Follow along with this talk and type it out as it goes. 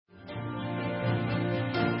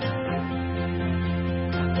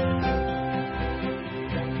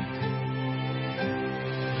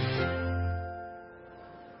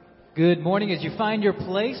Good morning. As you find your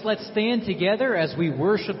place, let's stand together as we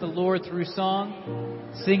worship the Lord through song,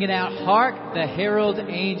 singing out, "Hark, the herald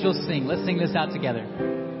angels sing." Let's sing this out together.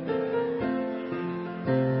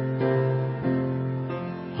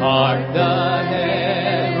 Hark, the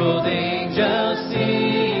herald angels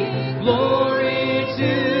sing, glory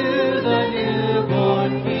to the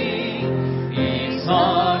newborn King. Peace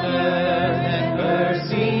on earth and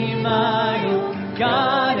mercy mild,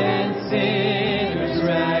 God and sinners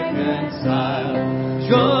reconciled.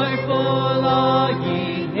 Joyful all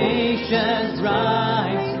ye nations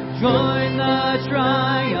rise, join the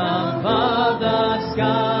triumph of the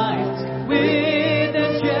skies. With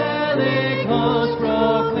angelic hosts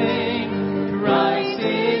proclaim, Christ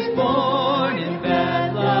is born in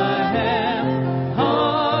Bethlehem.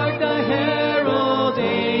 Hark, the herald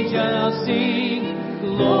angels sing,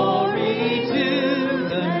 glory to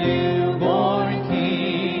the newborn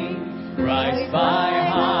King. Christ by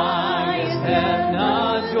highest heaven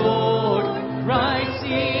adored, Christ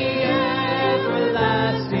the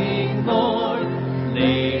everlasting Lord.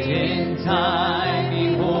 Late in time,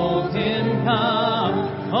 behold him come,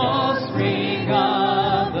 offspring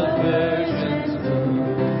of the Virgin's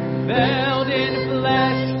womb. Veiled in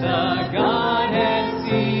flesh, the Godhead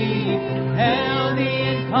see, held the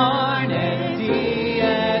incarnate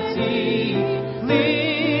deity,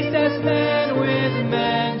 pleased as men with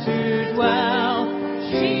men to dwell.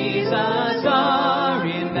 Jesus our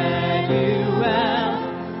Emmanuel.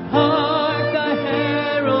 Hark, the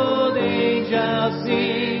herald angels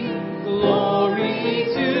sing, glory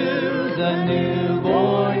to the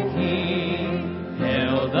newborn King.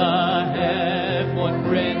 Hail the heaven-born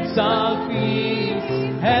Prince of Peace,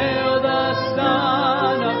 hail the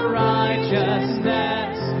Son of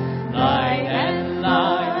righteousness. Light and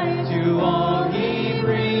life to all he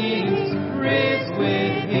brings, risen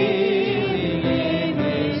with healing in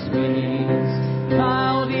his wings.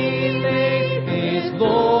 Cloudy lake his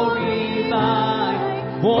glory lie,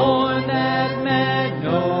 born that man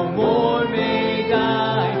no more may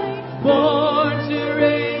die, born to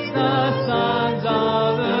raise the sons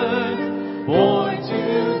of earth, born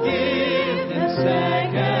to give them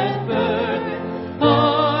second birth.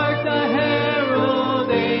 Hark, the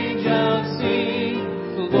herald angels sing,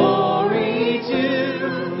 glory to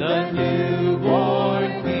the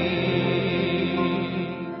newborn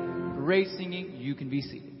King. Great singing. You can be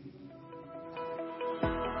seated.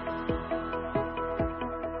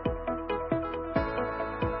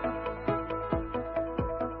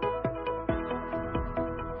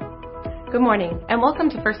 Good morning, and welcome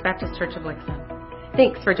to First Baptist Church of Wixom.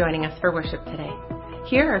 Thanks for joining us for worship today.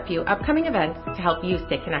 Here are a few upcoming events to help you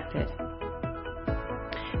stay connected.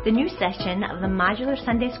 The new session of the Modular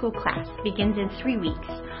Sunday School class begins in 3 weeks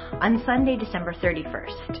on Sunday, December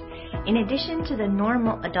 31st. In addition to the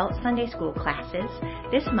normal adult Sunday School classes,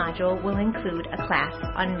 this module will include a class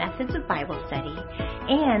on methods of Bible study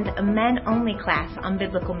and a men-only class on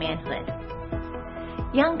biblical manhood.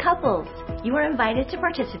 Young couples, you are invited to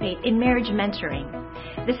participate in marriage mentoring.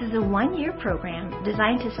 This is a 1-year program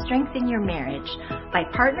designed to strengthen your marriage by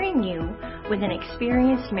partnering you with an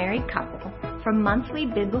experienced married couple for monthly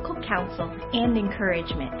biblical counsel and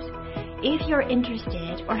encouragement. If you're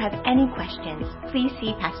interested or have any questions, please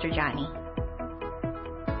see Pastor Johnny.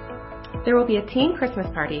 There will be a teen Christmas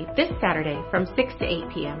party this Saturday from 6 to 8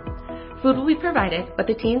 p.m. Food will be provided, but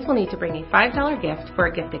the teens will need to bring a $5 gift for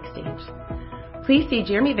a gift exchange. Please see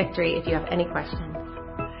Jeremy Victory if you have any questions.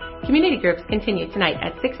 Community groups continue tonight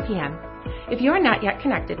at 6 p.m. If you are not yet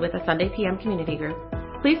connected with a Sunday p.m. community group,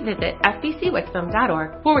 please visit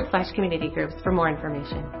fbcwixom.org/community groups for more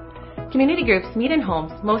information. Community groups meet in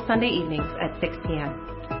homes most Sunday evenings at 6 p.m.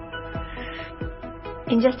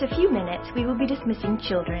 In just a few minutes, we will be dismissing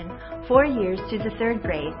children 4 years through the 3rd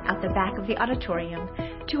grade out the back of the auditorium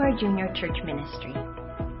to our junior church ministry.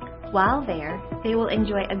 While there, they will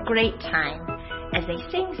enjoy a great time as they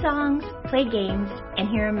sing songs, play games, and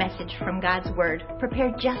hear a message from God's Word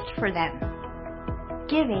prepared just for them.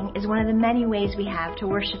 Giving is one of the many ways we have to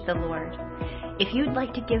worship the Lord. If you'd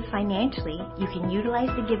like to give financially, you can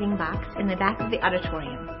utilize the giving box in the back of the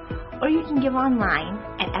auditorium, or you can give online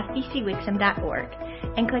at fbcwixom.org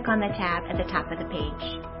and click on the tab at the top of the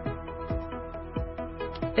page.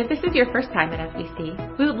 If this is your first time at FBC,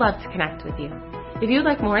 we would love to connect with you. If you would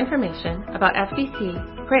like more information about FBC,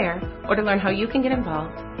 prayer, or to learn how you can get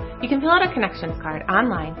involved, you can fill out a connections card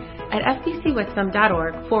online at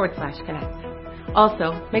fbcwixom.org/connect.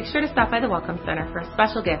 Also, make sure to stop by the Welcome Center for a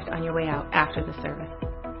special gift on your way out after the service.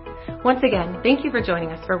 Once again, thank you for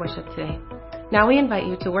joining us for worship today. Now we invite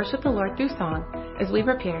you to worship the Lord through song as we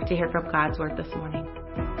prepare to hear from God's Word this morning.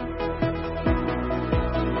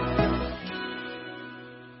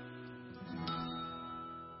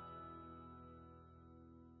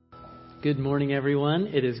 Good morning, everyone.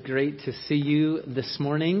 It is great to see you this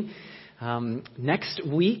morning. Next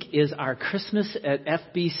week is our Christmas at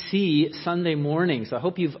FBC Sunday morning. So I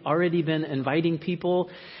hope you've already been inviting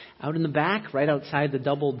people. Out in the back, right outside the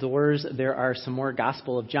double doors, there are some more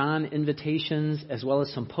Gospel of John invitations, as well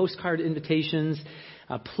as some postcard invitations.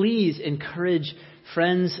 Please encourage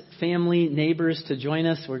friends, family, neighbors to join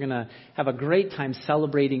us. We're going to have a great time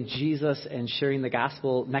celebrating Jesus and sharing the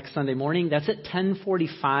gospel next Sunday morning. That's at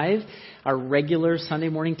 10:45, our regular Sunday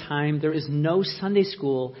morning time. There is no Sunday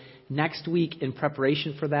school next week in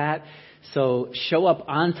preparation for that. So show up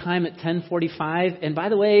on time at 10:45. And by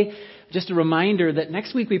the way, just a reminder that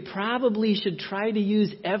next week we probably should try to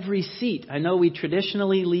use every seat. I know we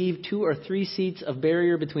traditionally leave 2 or 3 seats of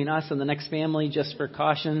barrier between us and the next family just for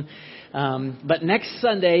caution. But next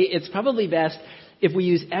Sunday, it's probably best if we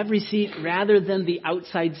use every seat rather than the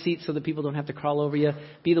outside seat so that people don't have to crawl over you.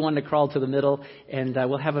 Be the one to crawl to the middle. And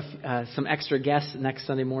we'll have some extra guests next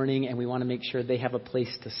Sunday morning, and we want to make sure they have a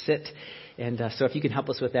place to sit. And so if you can help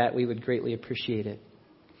us with that, we would greatly appreciate it.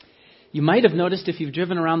 You might have noticed if you've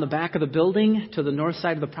driven around the back of the building to the north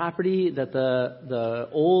side of the property that the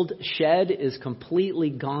old shed is completely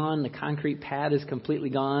gone. The concrete pad is completely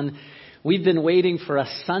gone. We've been waiting for a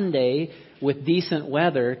Sunday with decent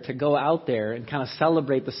weather to go out there and kind of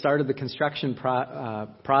celebrate the start of the construction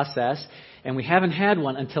process. And we haven't had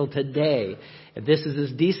one until today. This is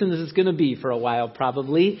as decent as it's going to be for a while,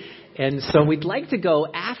 probably. And so we'd like to go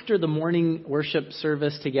after the morning worship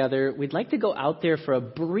service together. We'd like to go out there for a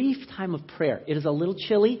brief time of prayer. It is a little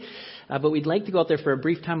chilly, but we'd like to go out there for a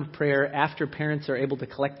brief time of prayer after parents are able to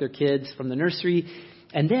collect their kids from the nursery.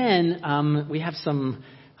 And then we have some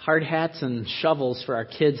hard hats and shovels for our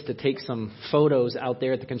kids to take some photos out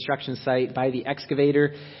there at the construction site by the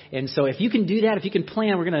excavator. And so if you can do that, if you can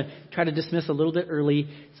plan, we're going to try to dismiss a little bit early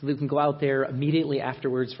so we can go out there immediately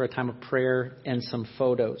afterwards for a time of prayer and some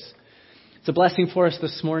photos. It's a blessing for us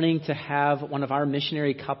this morning to have one of our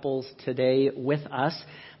missionary couples today with us,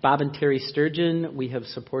 Bob and Terry Sturgeon. We have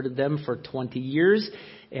supported them for 20 years,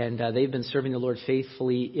 and they've been serving the Lord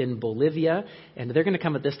faithfully in Bolivia. And they're going to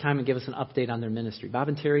come at this time and give us an update on their ministry. Bob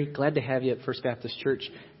and Terry, glad to have you at First Baptist Church.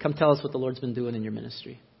 Come tell us what the Lord's been doing in your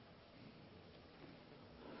ministry.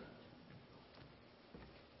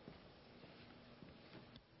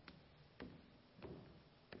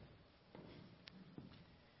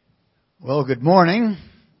 Well, good morning.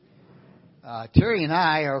 Terry and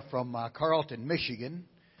I are from Carlton, Michigan.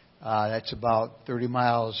 That's about 30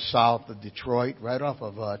 miles south of Detroit, right off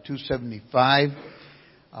of 275.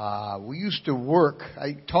 We used to work,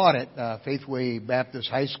 I taught at Faithway Baptist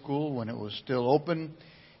High School when it was still open,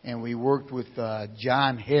 and we worked with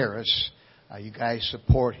John Harris. You guys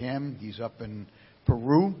support him. He's up in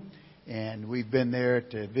Peru, and we've been there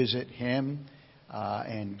to visit him.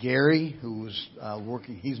 And Gary, who's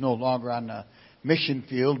working, he's no longer on the mission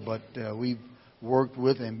field, but we've worked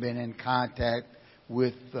with and been in contact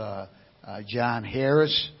with John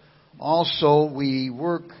Harris. Also, we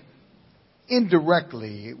work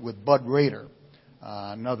indirectly with Bud Rader,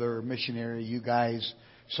 another missionary you guys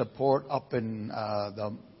support up in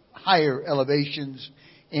the higher elevations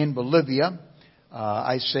in Bolivia.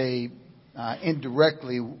 I say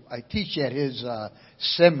indirectly, I teach at his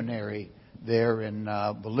seminary there in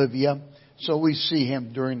Bolivia. So we see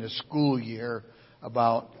him during the school year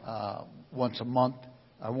about once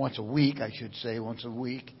a week, I should say, once a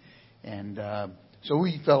week. And so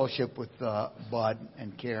we fellowship with Bud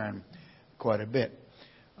and Karen quite a bit.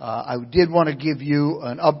 I did want to give you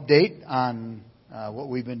an update on what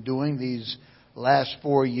we've been doing these last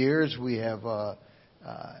 4 years. We have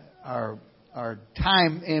our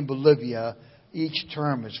time in Bolivia, each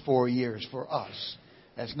term is 4 years for us.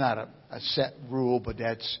 That's not a set rule, but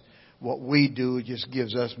that's what we do. It just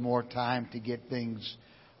gives us more time to get things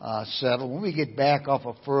settled. When we get back off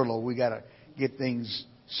of furlough, we got to get things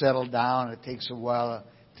settled down. It takes a while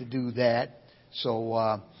to do that.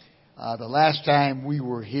 So the last time we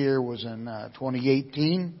were here was in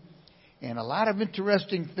 2018, and a lot of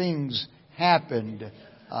interesting things happened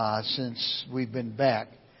since we've been back.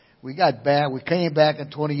 We came back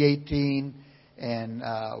in 2018. And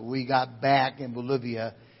we got back in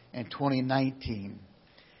Bolivia in 2019.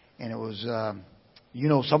 And it was,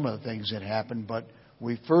 some of the things that happened. But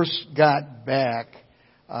we first got back,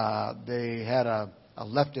 they had a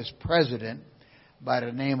leftist president by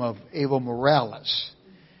the name of Evo Morales.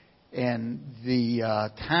 And the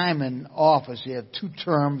time in office, he had 2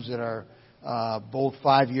 terms that are both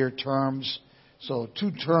 5-year terms. So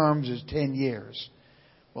 2 terms is 10 years.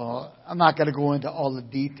 Well, I'm not going to go into all the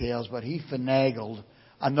details, but he finagled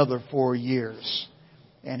another 4 years.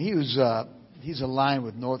 And he was he's aligned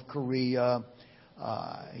with North Korea.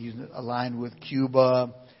 He's aligned with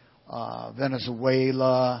Cuba,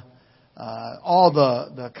 Venezuela, all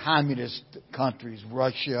the communist countries,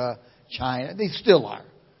 Russia, China. They still are.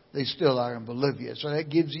 They still are in Bolivia. So that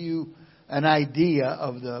gives you an idea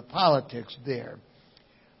of the politics there.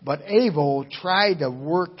 But Evo tried to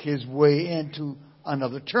work his way into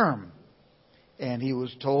another term. And he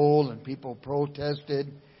was told, and people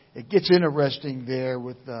protested. It gets interesting there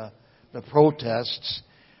with the protests.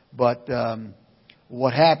 But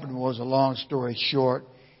what happened was, a long story short,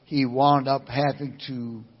 he wound up having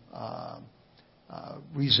to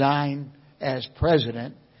resign as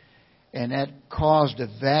president. And that caused a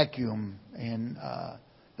vacuum in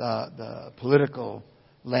the political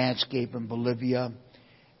landscape in Bolivia.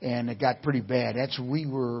 And it got pretty bad.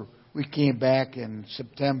 We came back in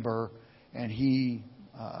September, and he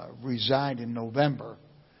resigned in November,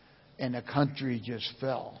 and the country just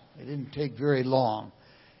fell. It didn't take very long.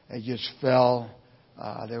 It just fell.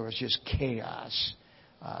 There was just chaos.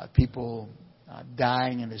 People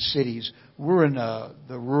dying in the cities. We're in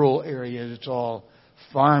the rural areas. It's all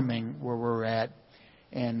farming where we're at.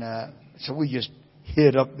 And so we just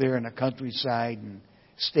hid up there in the countryside and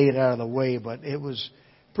stayed out of the way. But it was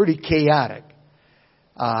pretty chaotic.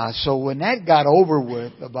 So when that got over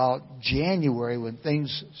with, about January, when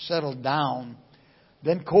things settled down,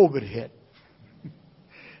 then COVID hit.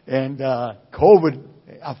 And COVID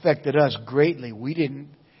affected us greatly. We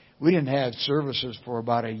didn't have services for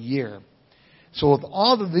about a year. So with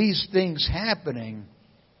all of these things happening,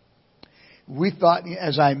 we thought,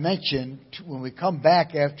 as I mentioned, when we come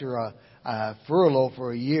back after a furlough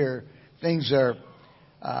for a year, things are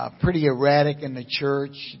pretty erratic in the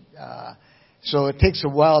church. So it takes a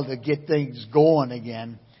while to get things going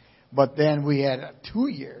again. But then we had 2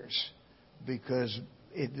 years because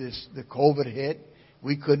the COVID hit.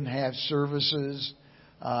 We couldn't have services.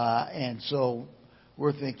 And so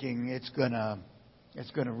we're thinking it's gonna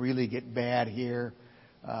really get bad here.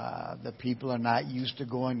 The people are not used to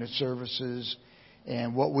going to services.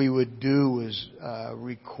 And what we would do is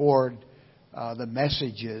record the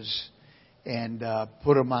messages and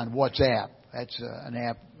put them on WhatsApp. That's an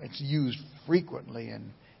app. It's used frequently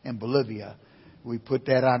in Bolivia. We put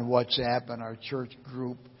that on WhatsApp in our church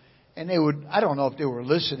group. And they would, I don't know if they were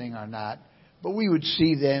listening or not, but we would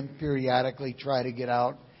see them periodically try to get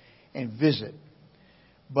out and visit.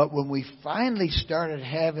 But when we finally started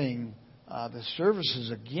having the services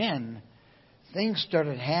again, things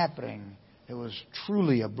started happening. It was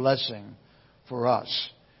truly a blessing for us.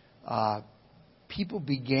 People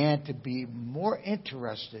began to be more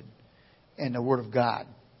interested in the Word of God.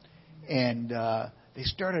 And they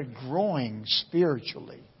started growing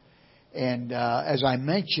spiritually. And as I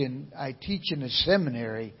mentioned, I teach in a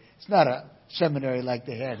seminary. It's not a seminary like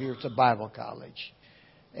they have here. It's a Bible college.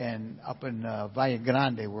 And up in Valle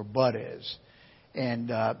Grande, where Bud is.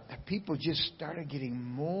 And people just started getting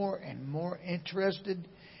more and more interested.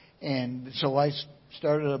 And so I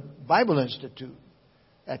started a Bible Institute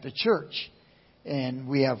at the church. And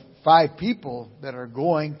we have 5 people that are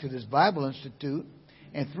going to this Bible Institute,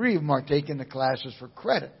 and 3 of them are taking the classes for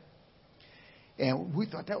credit. And we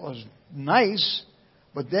thought that was nice.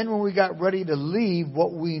 But then when we got ready to leave,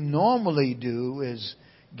 what we normally do is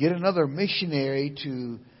get another missionary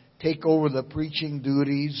to take over the preaching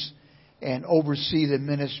duties and oversee the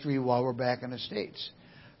ministry while we're back in the States.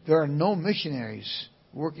 There are no missionaries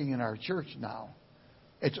working in our church now.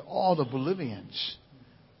 It's all the Bolivians.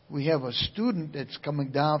 We have a student that's coming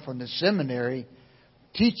down from the seminary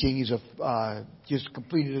teaching. He's just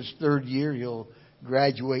completed his 3rd year. He'll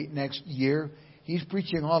graduate next year. He's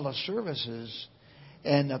preaching all the services,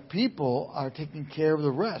 and the people are taking care of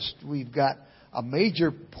the rest. We've got a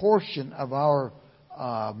major portion of our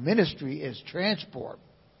ministry is transport.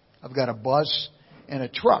 I've got a bus and a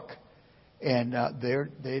truck, and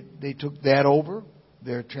they took that over.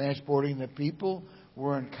 They're transporting the people.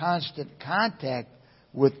 We're in constant contact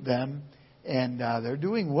with them, and they're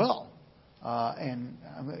doing well. And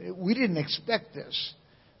we didn't expect this,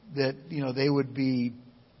 that they would be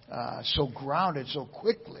so grounded so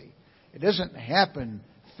quickly. It doesn't happen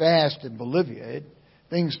fast in Bolivia.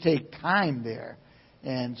 Things take time there,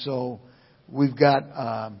 and so we've got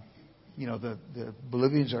the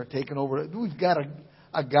Bolivians are taking over. We've got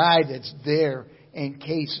a guy that's there in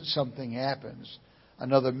case something happens,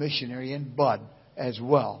 another missionary in Bud as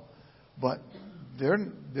well, but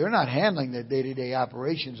they're not handling the day-to-day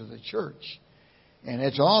operations of the church. And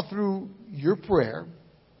it's all through your prayer,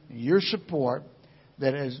 your support,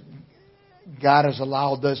 that God has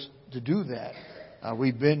allowed us to do that.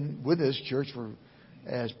 We've been with this church for,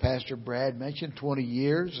 as Pastor Brad mentioned, 20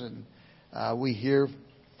 years. And We hear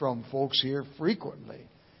from folks here frequently,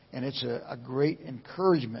 and it's a great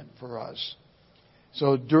encouragement for us.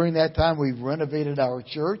 So during that time, we've renovated our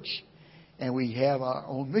church, and we have our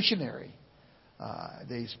own missionary.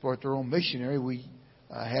 They support their own missionary. We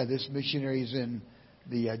have this missionaries in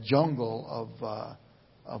the jungle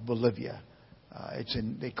of Bolivia.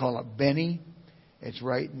 They call it Beni. It's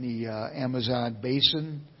right in the Amazon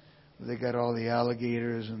basin. They got all the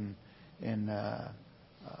alligators and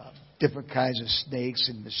different kinds of snakes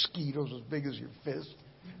and mosquitoes as big as your fist.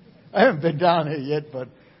 I haven't been down there yet, but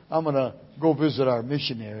I'm going to go visit our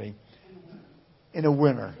missionary in the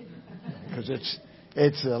winter because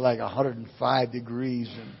it's like 105 degrees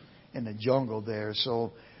in the jungle there.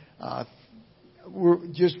 So we're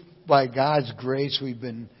just by God's grace, we've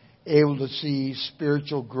been able to see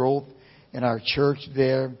spiritual growth in our church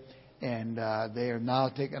there, and they are now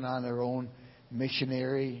taking on their own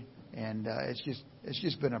missionary, and it's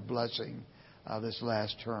just been a blessing this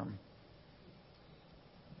last term.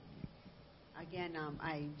 Again,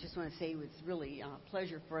 I just want to say it's really a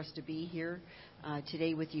pleasure for us to be here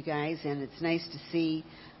today with you guys, and it's nice to see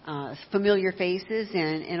familiar faces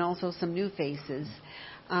and also some new faces.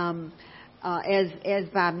 As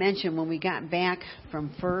Bob mentioned, when we got back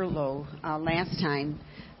from furlough last time,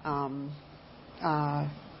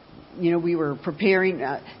 we were preparing.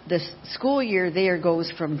 The school year there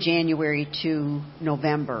goes from January to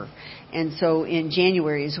November, and so in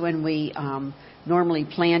January is when we normally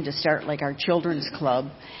plan to start like our children's club,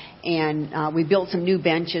 and we built some new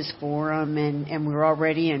benches for them, and we were all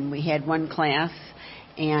ready, and we had one class,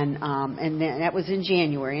 and then that was in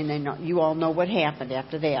January, and then you all know what happened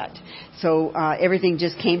after that. So everything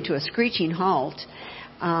just came to a screeching halt,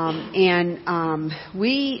 and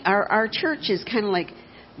our church is kind of like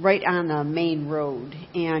right on the main road,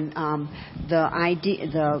 and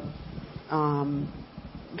the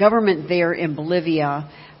government there in Bolivia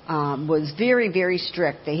was very, very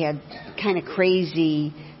strict. They had kind of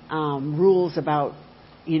crazy rules about,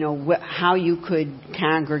 how you could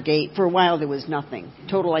congregate. For a while, there was nothing,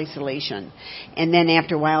 total isolation. And then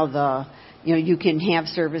after a while, you can have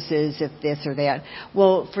services if this or that.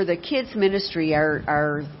 Well, for the kids ministry,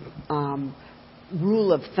 our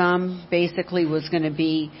rule of thumb basically was going to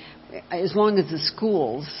be, as long as the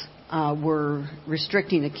schools were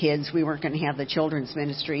restricting the kids, we weren't going to have the children's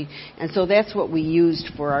ministry, and so that's what we used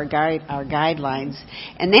for our guidelines,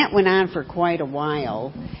 and that went on for quite a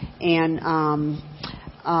while,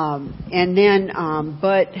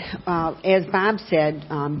 but as Bob said,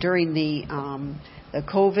 during the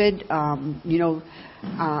COVID,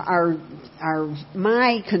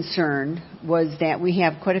 my concern was that we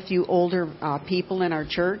have quite a few older people in our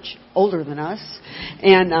church, older than us,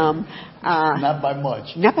 and not by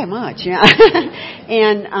much. Not by much, yeah.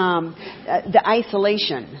 And the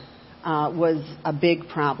isolation was a big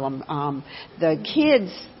problem. The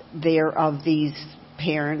kids there of these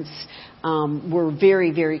parents were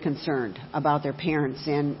very, very concerned about their parents,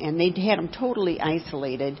 and they had them totally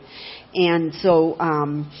isolated. And so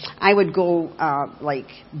I would go like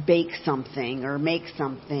bake something or make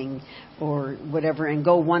something or whatever, and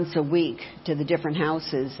go once a week to the different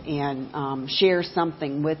houses and share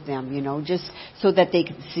something with them, just so that they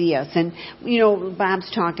could see us. And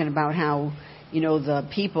Bob's talking about how the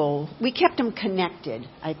people, we kept them connected,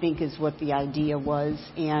 I think is what the idea was,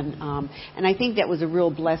 and I think that was a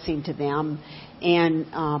real blessing to them, and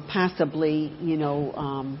possibly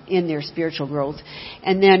in their spiritual growth.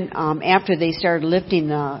 And then after they started lifting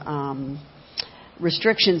the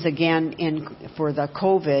restrictions again for the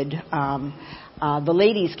COVID, the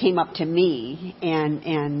ladies came up to me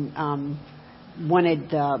and wanted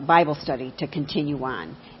the Bible study to continue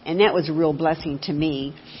on, and that was a real blessing to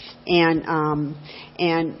me. And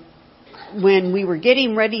when we were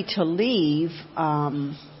getting ready to leave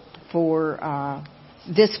for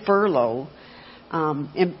this furlough,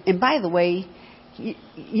 and by the way,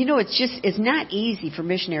 it's not easy for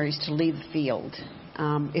missionaries to leave the field.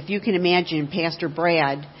 If you can imagine Pastor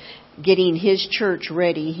Brad getting his church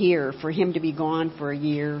ready here for him to be gone for a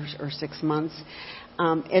year or 6 months,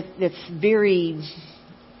 it's very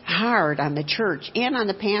hard on the church and on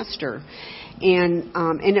the pastor. And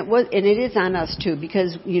it is on us too,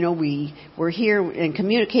 because we're here, and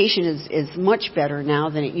communication is much better now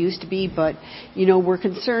than it used to be, but we're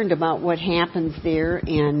concerned about what happens there,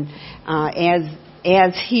 and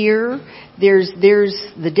as here there's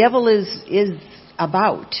the devil is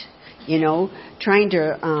about trying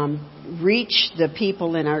to reach the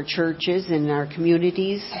people in our churches and our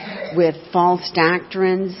communities with false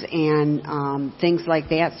doctrines and things like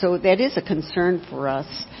that. So that is a concern for us.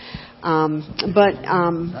 But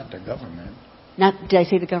not the government. Not, did I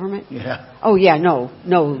say the government? Yeah. Oh, yeah, no.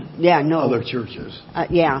 Other churches.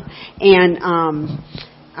 Yeah. And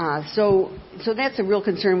so that's a real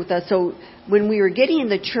concern with us. So when we were getting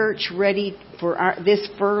the church ready for this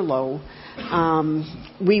furlough,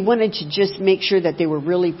 we wanted to just make sure that they were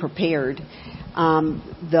really prepared.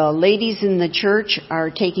 The ladies in the church are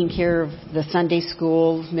taking care of the Sunday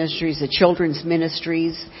school ministries, the children's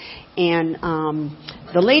ministries, and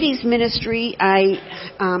the ladies' ministry.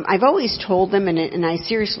 I've always told them, and I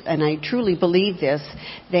truly believe this,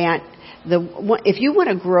 that if you want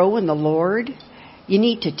to grow in the Lord, you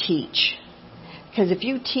need to teach. Because if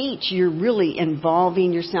you teach, you're really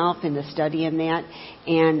involving yourself in the study in that,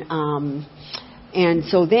 and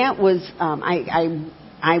so that was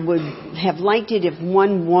I would have liked it if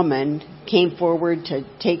one woman came forward to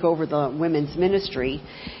take over the women's ministry,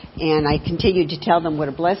 and I continued to tell them what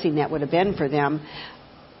a blessing that would have been for them.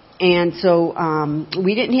 And so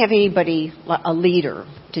we didn't have anybody, a leader,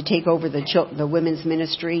 to take over the women's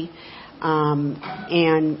ministry.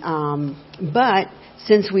 But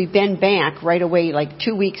since we've been back right away, like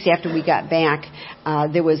 2 weeks after we got back,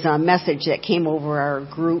 there was a message that came over our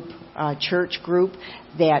group, church group,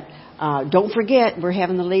 that don't forget we're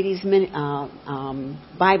having the ladies'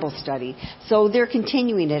 Bible study. So they're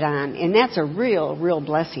continuing it on, and that's a real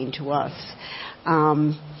blessing to us.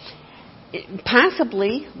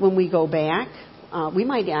 Possibly when we go back, we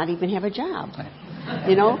might not even have a job,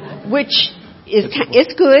 which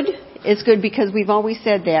it's good. It's good because we've always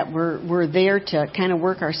said that we're there to kind of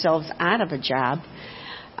work ourselves out of a job.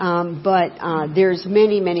 But there's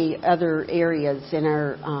many other areas in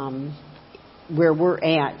our where we're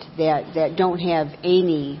at that don't have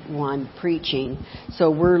anyone preaching. So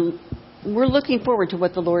we're looking forward to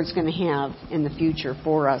what the Lord's going to have in the future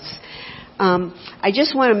for us. I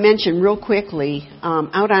just want to mention real quickly,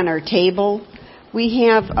 out on our table, we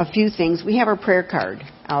have a few things. We have our prayer card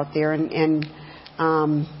out there, and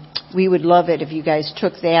we would love it if you guys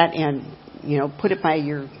took that and, put it by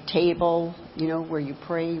your table, where you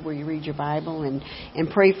pray, where you read your Bible, and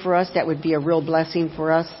pray for us. That would be a real blessing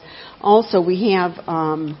for us. Also, we have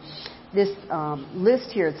this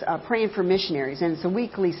list here. It's Praying for Missionaries, and it's a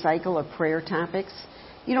weekly cycle of prayer topics.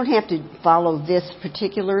 You don't have to follow this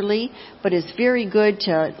particularly, but it's very good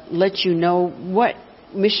to let you know what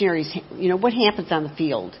missionaries, what happens on the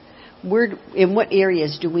field. In what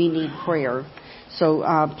areas do we need prayer? So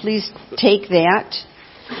please take that.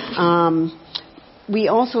 We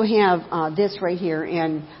also have this right here,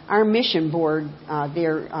 and our mission board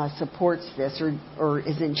there supports this or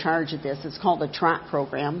is in charge of this. It's called the TROT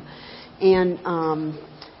program, and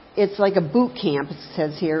it's like a boot camp, it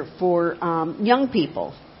says here, for young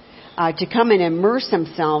people to come and immerse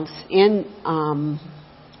themselves in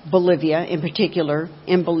Bolivia, in particular,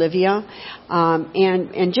 and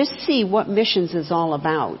just see what missions is all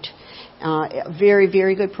about.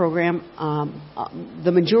 Very good program.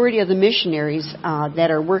 The majority of the missionaries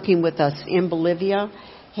that are working with us in Bolivia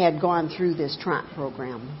had gone through this TROT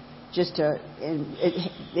program.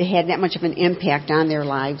 It had that much of an impact on their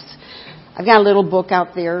lives. I've got a little book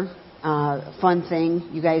out there, fun thing.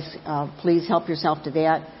 You guys, please help yourself to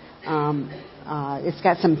that. It's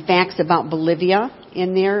got some facts about Bolivia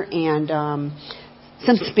in there and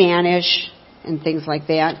some Spanish and things like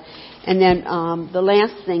that. And then the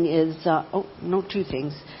last thing is, two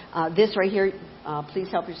things. This right here, please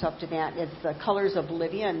help yourself to that. It's the colors of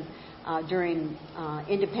Bolivia. And during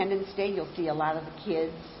Independence Day, you'll see a lot of the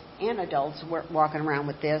kids and adults walking around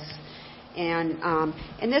with this. And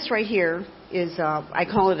this right here is, I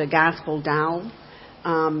call it a gospel doll.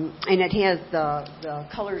 And it has the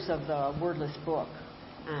colors of the wordless book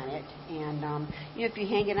on it. And, if you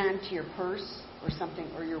hang it onto your purse or something,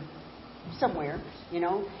 or you're somewhere,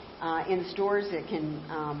 in stores, it can,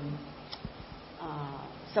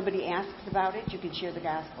 somebody asks about it, you can share the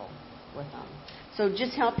gospel with them. So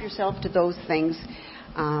just help yourself to those things.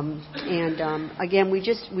 Again,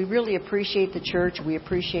 we really appreciate the church. We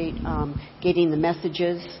appreciate getting the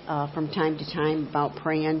messages from time to time about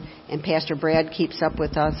praying. And Pastor Brad keeps up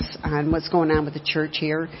with us on what's going on with the church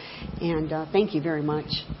here. And thank you very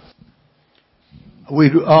much.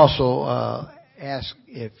 We'd also ask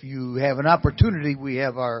if you have an opportunity. We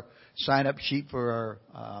have our sign-up sheet for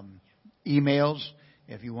our emails.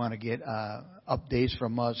 If you want to get updates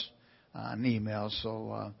from us on emails,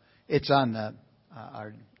 so it's on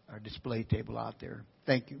our display table out there.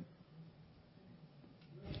 Thank you.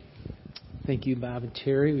 Thank you, Bob and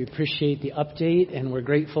Terry. We appreciate the update, and we're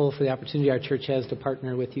grateful for the opportunity our church has to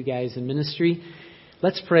partner with you guys in ministry.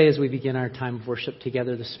 Let's pray as we begin our time of worship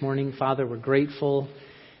together this morning. Father, we're grateful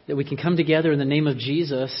that we can come together in the name of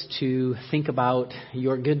Jesus to think about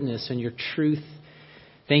your goodness and your truth.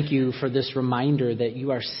 Thank you for this reminder that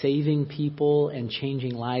you are saving people and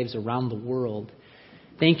changing lives around the world.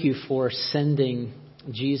 Thank you for sending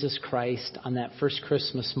Jesus Christ on that first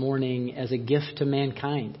Christmas morning as a gift to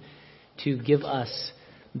mankind to give us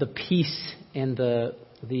the peace and the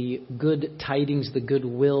good tidings, the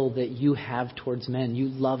goodwill that you have towards men. You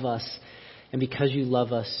love us, and because you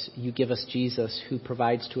love us, you give us Jesus, who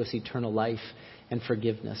provides to us eternal life and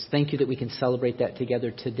forgiveness. Thank you that we can celebrate that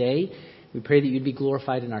together today. We pray that you'd be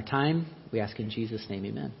glorified in our time. We ask in Jesus' name,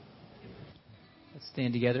 amen. Let's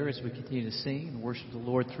stand together as we continue to sing and worship the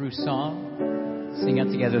Lord through song. Sing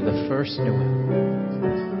out together the first Noel.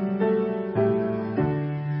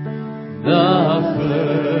 The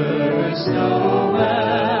first Noel,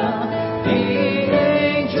 the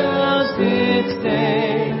angels did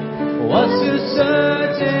say, was to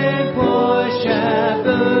certain poor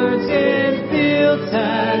shepherds in fields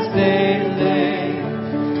as they lay,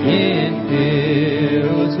 in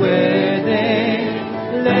fields where they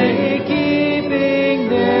lay keeping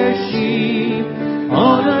their sheep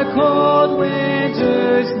on a cold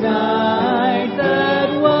winter's night that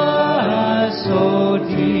was so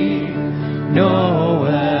deep.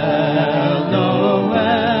 Noel,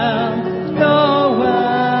 Noel,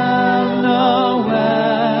 Noel,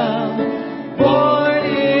 Noel, born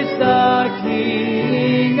is the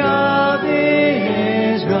King of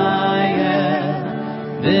Israel.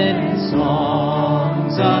 Then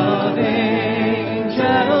songs of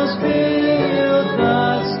angels fill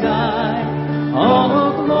the sky.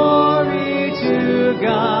 All glory to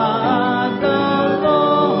God, the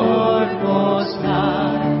Lord Most High.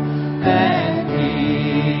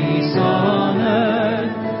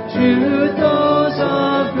 To those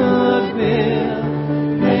of good will,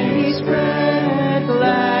 they spread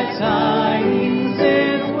glad tidings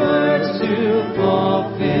in words to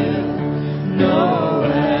fulfill.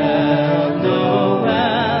 Noel,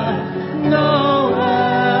 Noel,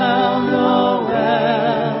 Noel,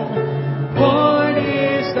 Noel, born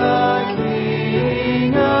is the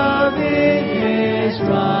King of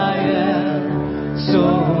Israel. So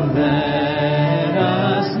let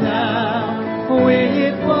us now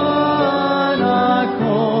with one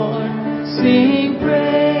accord sing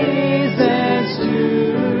praises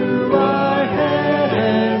to our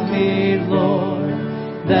heavenly Lord,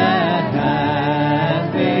 that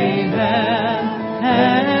hath made heaven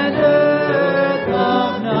and earth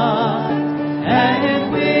of naught,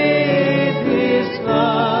 and with his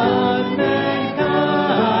blood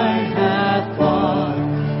mankind hath bought.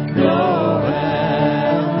 Noel,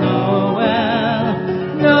 Noel,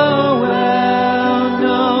 Noel,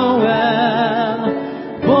 Noel,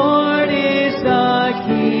 born is the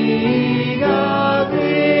King of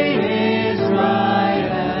Israel.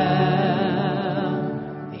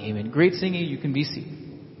 Amen. Great singing. You can be seated.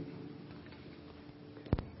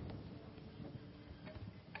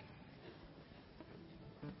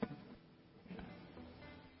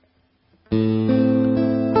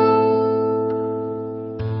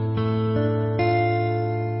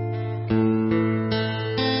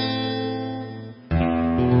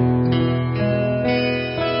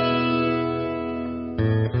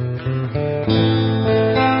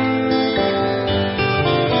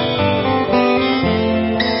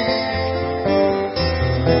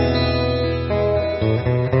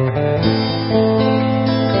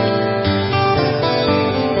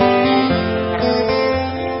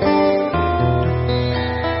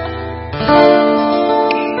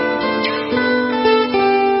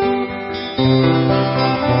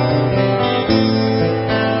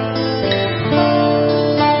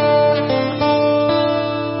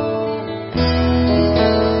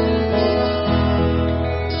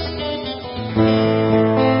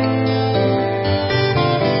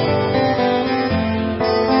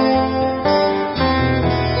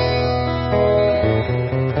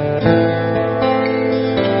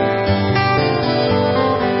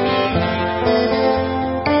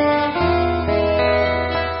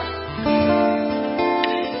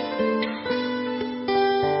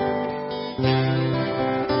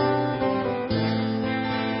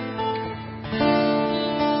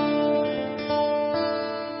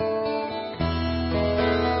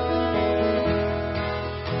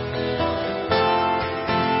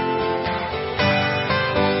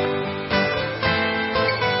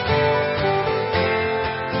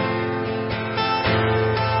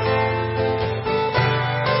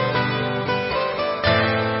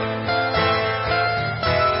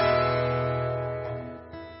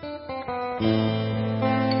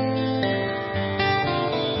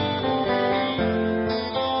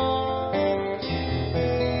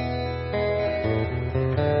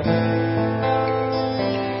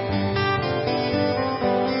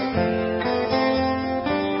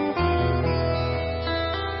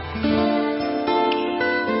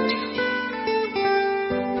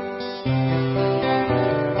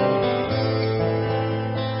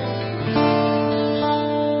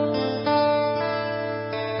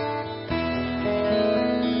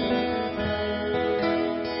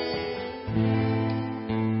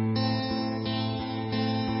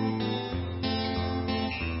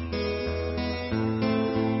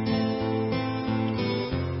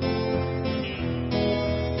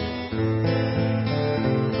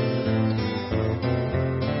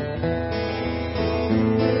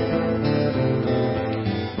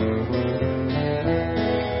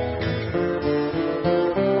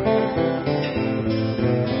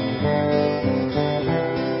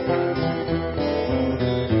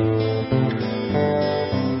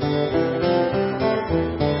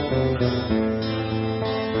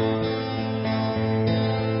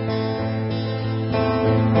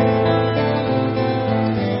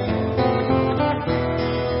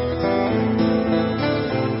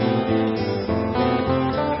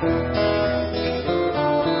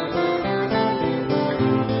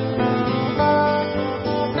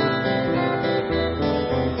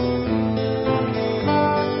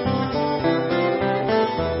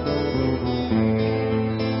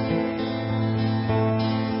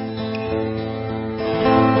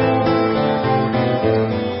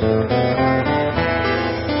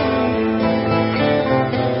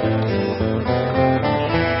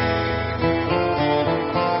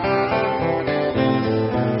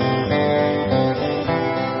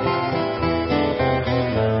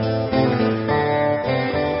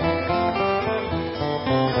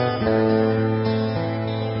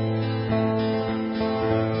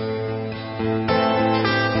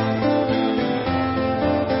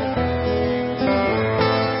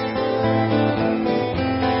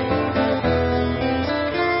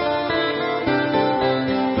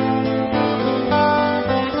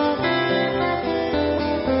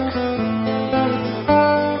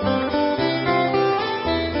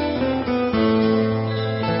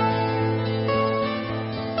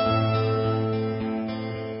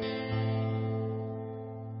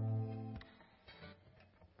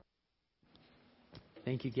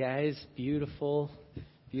 Thank you, guys. Beautiful,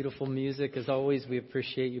 beautiful music. As always, we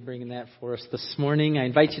appreciate you bringing that for us this morning. I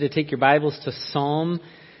invite you to take your Bibles to Psalm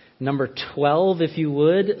number 12, if you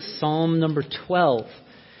would. Psalm number 12.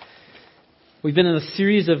 We've been in a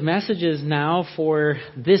series of messages now for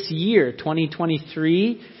this year,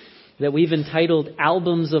 2023, that we've entitled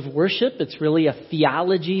Albums of Worship. It's really a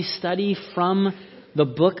theology study from the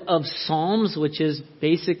book of Psalms, which is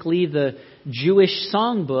basically the Jewish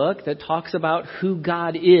songbook that talks about who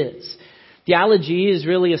God is. Theology is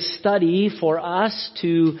really a study for us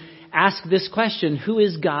to ask this question: who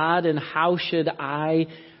is God and how should I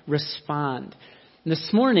respond? This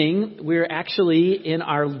morning, we're actually in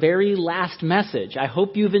our very last message. I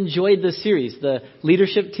hope you've enjoyed the series. The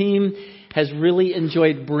leadership team has really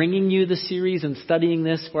enjoyed bringing you the series and studying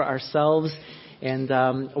this for ourselves.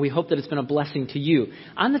 And we hope that it's been a blessing to you.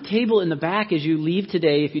 On the table in the back as you leave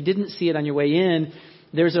today, if you didn't see it on your way in,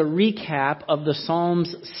 there's a recap of the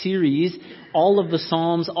Psalms series, all of the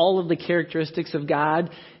Psalms, all of the characteristics of God.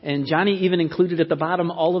 And Johnny even included at the bottom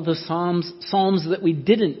all of the Psalms that we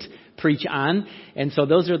didn't preach on. And so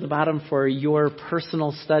those are at the bottom for your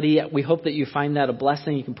personal study. We hope that you find that a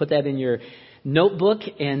blessing. You can put that in your notebook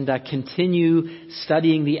and continue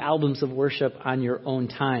studying the albums of worship on your own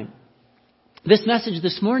time. This message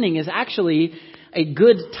this morning is actually a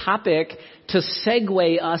good topic to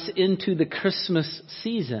segue us into the Christmas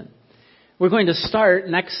season. We're going to start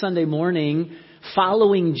next Sunday morning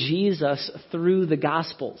following Jesus through the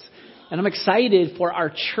Gospels. And I'm excited for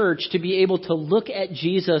our church to be able to look at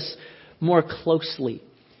Jesus more closely.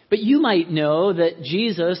 But you might know that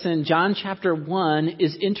Jesus in John chapter 1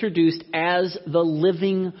 is introduced as the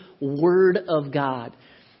living Word of God.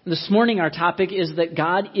 This morning our topic is that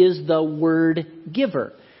God is the Word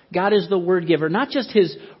giver. God is the Word giver, not just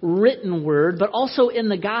His written Word, but also in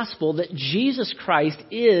the Gospel that Jesus Christ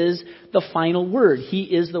is the final Word. He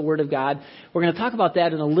is the Word of God. We're going to talk about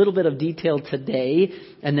that in a little bit of detail today,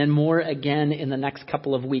 and then more again in the next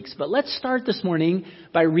couple of weeks. But let's start this morning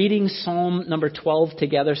by reading Psalm number 12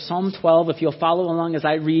 together. Psalm 12, if you'll follow along as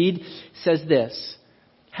I read, says this: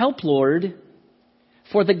 "Help, Lord,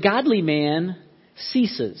 for the godly man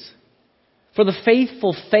ceases. For the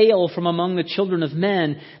faithful fail from among the children of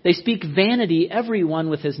men. They speak vanity, every one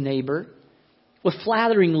with his neighbor. With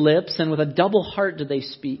flattering lips and with a double heart do they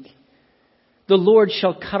speak. The Lord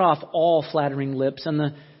shall cut off all flattering lips, and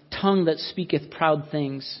the tongue that speaketh proud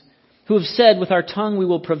things. Who have said, with our tongue we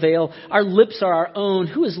will prevail. Our lips are our own.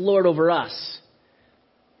 Who is Lord over us?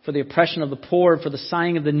 For the oppression of the poor, for the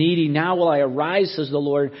sighing of the needy, now will I arise, says the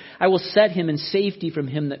Lord. I will set him in safety from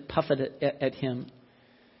him that puffeth at him.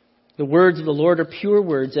 The words of the Lord are pure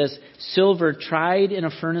words, as silver tried in a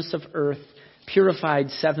furnace of earth, purified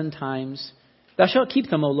 7 times. Thou shalt keep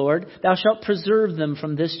them, O Lord. Thou shalt preserve them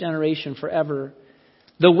from this generation forever.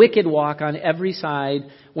 The wicked walk on every side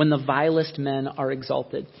when the vilest men are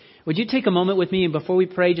exalted." Would you take a moment with me, and before we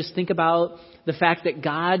pray, just think about the fact that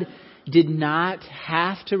God did not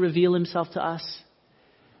have to reveal Himself to us.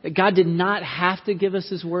 That God did not have to give us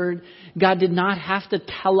His Word. God did not have to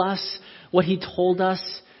tell us what He told us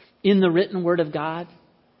in the written Word of God.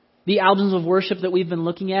 The albums of worship that we've been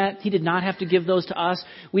looking at, He did not have to give those to us.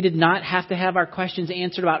 We did not have to have our questions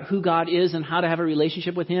answered about who God is and how to have a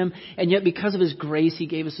relationship with Him. And yet because of His grace, He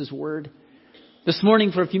gave us His Word. This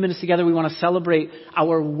morning, for a few minutes together, we want to celebrate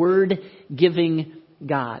our Word-giving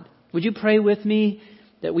God. Would you pray with me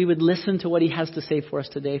that we would listen to what He has to say for us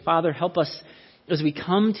today? Father, help us as we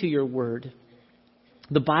come to Your Word,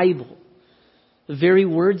 the Bible, the very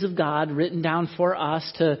words of God written down for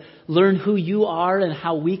us to learn who You are and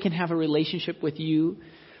how we can have a relationship with You.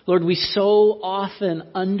 Lord, we so often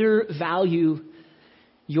undervalue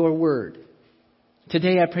Your Word.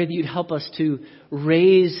 Today I pray that You'd help us to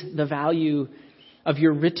raise the value of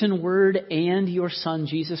Your written Word and Your Son,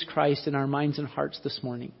 Jesus Christ, in our minds and hearts this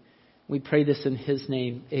morning. We pray this in His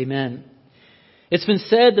name. Amen. It's been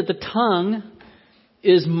said that the tongue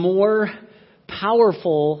is more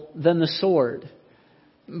powerful than the sword.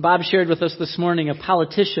 Bob shared with us this morning a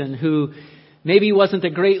politician who maybe wasn't a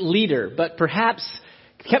great leader, but perhaps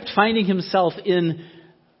kept finding himself in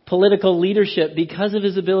political leadership because of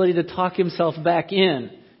his ability to talk himself back in.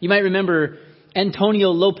 You might remember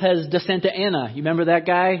Antonio Lopez de Santa Anna. You remember that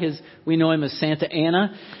guy? We know him as Santa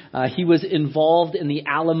Anna. He was involved in the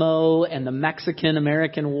Alamo and the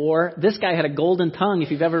Mexican-American War. This guy had a golden tongue.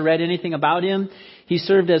 If you've ever read anything about him, he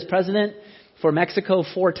served as president for Mexico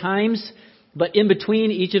 4 times. But in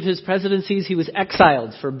between each of his presidencies, he was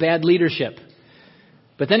exiled for bad leadership.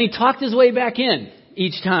 But then he talked his way back in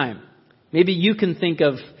each time. Maybe you can think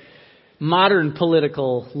of modern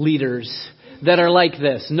political leaders that are like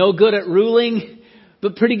this. No good at ruling,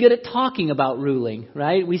 but pretty good at talking about ruling,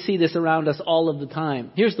 right? We see this around us all of the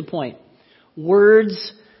time. Here's the point.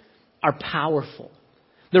 Words are powerful.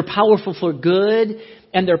 They're powerful for good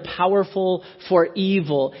and they're powerful for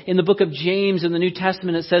evil. In the book of James in the New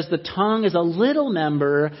Testament, it says the tongue is a little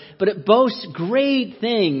member, but it boasts great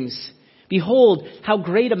things. Behold, how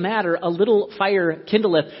great a matter a little fire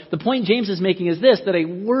kindleth. The point James is making is this, that a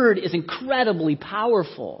word is incredibly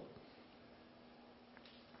powerful.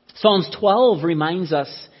 Psalms 12 reminds us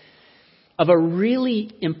of a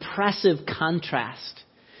really impressive contrast.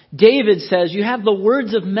 David says, you have the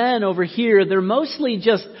words of men over here. They're mostly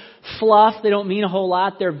just fluff. They don't mean a whole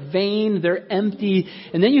lot. They're vain. They're empty.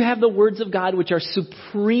 And then you have the words of God, which are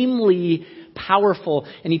supremely powerful.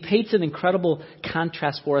 And he paints an incredible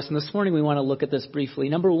contrast for us. And this morning we want to look at this briefly.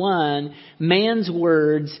 Number one, man's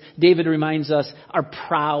words, David reminds us, are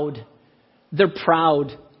proud. They're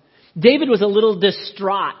proud. David was a little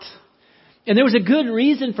distraught. And there was a good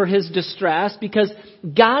reason for his distress, because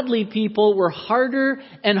godly people were harder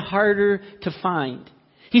and harder to find.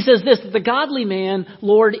 He says this, the godly man,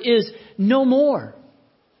 Lord, is no more.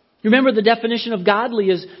 Remember, the definition of godly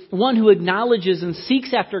is one who acknowledges and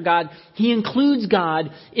seeks after God. He includes God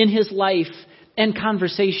in his life and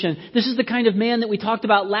conversation. This is the kind of man that we talked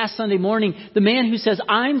about last Sunday morning. The man who says,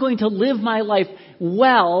 I'm going to live my life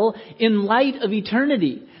well in light of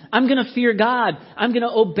eternity. I'm going to fear God. I'm going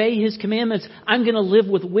to obey his commandments. I'm going to live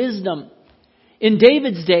with wisdom. In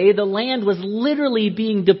David's day, the land was literally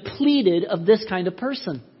being depleted of this kind of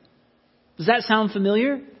person. Does that sound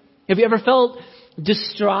familiar? Have you ever felt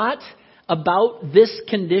distraught about this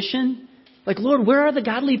condition? Like, Lord, where are the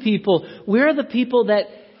godly people? Where are the people that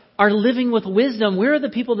are living with wisdom? Where are the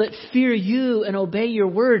people that fear you and obey your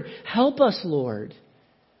word? Help us, Lord.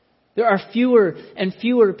 There are fewer and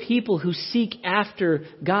fewer people who seek after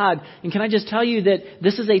God. And can I just tell you that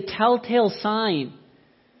this is a telltale sign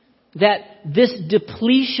that this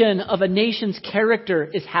depletion of a nation's character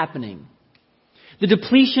is happening. The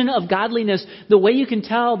depletion of godliness, the way you can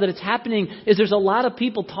tell that it's happening is there's a lot of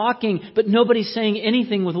people talking, but nobody's saying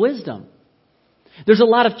anything with wisdom. There's a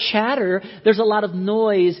lot of chatter, there's a lot of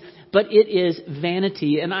noise, but it is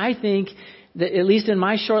vanity. And I think that, at least in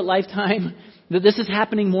my short lifetime, that this is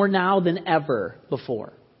happening more now than ever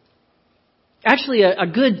before. Actually, a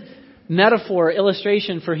good metaphor,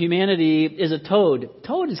 illustration for humanity is a toad.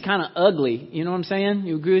 Toad is kind of ugly. You know what I'm saying?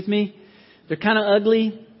 You agree with me? They're kind of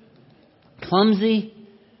ugly, clumsy,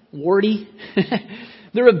 warty.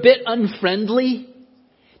 They're a bit unfriendly.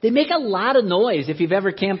 They make a lot of noise. If you've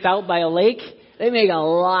ever camped out by a lake, they make a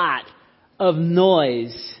lot of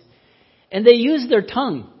noise. And they use their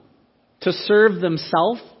tongue to serve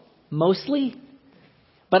themselves, mostly.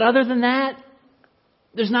 But other than that,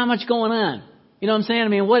 there's not much going on. You know what I'm saying? I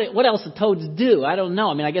mean, what else do toads do? I don't know.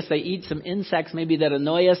 I mean, I guess they eat some insects maybe that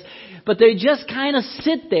annoy us. But they just kind of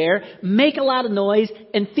sit there, make a lot of noise,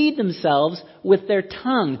 and feed themselves with their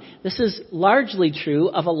tongue. This is largely true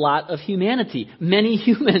of a lot of humanity. Many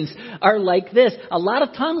humans are like this. A lot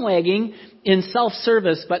of tongue wagging in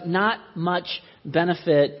self-service, but not much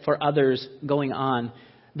benefit for others going on.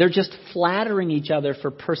 They're just flattering each other for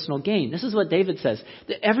personal gain. This is what David says.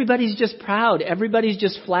 Everybody's just proud. Everybody's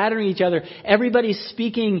just flattering each other. Everybody's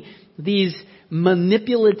speaking these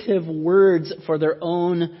manipulative words for their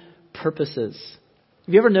own purposes.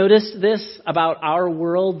 Have you ever noticed this about our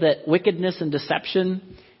world, that wickedness and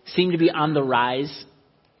deception seem to be on the rise?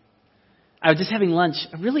 I was just having lunch,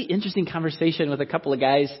 a really interesting conversation with a couple of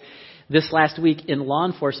guys this last week in law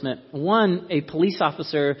enforcement. One, a police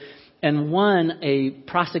officer, and one, a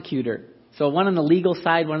prosecutor. So one on the legal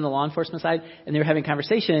side, one on the law enforcement side, and they were having a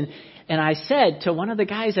conversation. And I said to one of the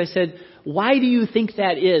guys, I said, why do you think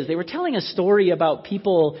that is? They were telling a story about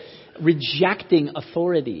people rejecting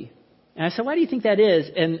authority. And I said, why do you think that is?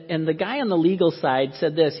 And the guy on the legal side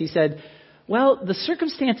said this. He said, well, the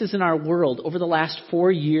circumstances in our world over the last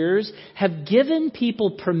 4 years have given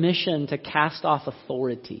people permission to cast off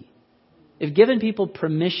authority. They've given people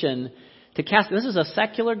permission to cast. This is a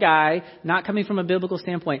secular guy, not coming from a biblical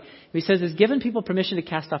standpoint. He says it's given people permission to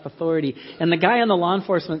cast off authority. And the guy on the law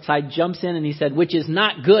enforcement side jumps in and he said, which is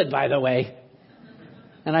not good, by the way.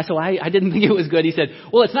 And I said, well, I didn't think it was good. He said,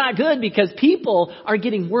 well, it's not good because people are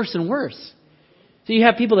getting worse and worse. So you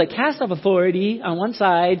have people that cast off authority on one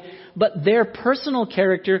side, but their personal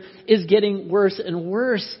character is getting worse and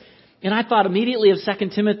worse. And I thought immediately of 2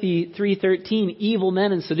 Timothy 3:13, evil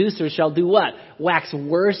men and seducers shall do what? Wax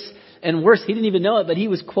worse and worse. He didn't even know it, but he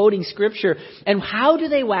was quoting scripture. And how do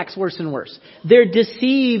they wax worse and worse? They're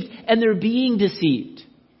deceived and they're being deceived.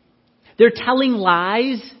 They're telling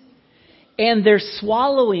lies and they're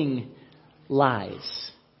swallowing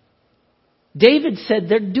lies. David said,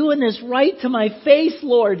 they're doing this right to my face,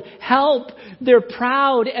 Lord. Help. They're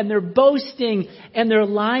proud and they're boasting and they're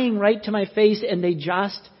lying right to my face and they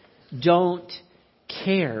just don't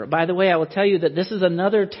care. By the way, I will tell you that this is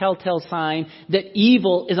another telltale sign that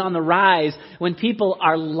evil is on the rise when people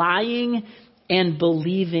are lying and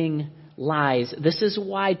believing lies. This is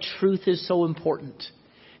why truth is so important.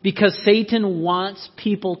 Because Satan wants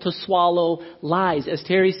people to swallow lies. As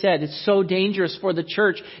Terry said, it's so dangerous for the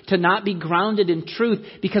church to not be grounded in truth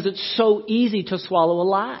because it's so easy to swallow a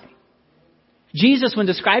lie. Jesus, when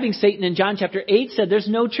describing Satan in John chapter 8, said there's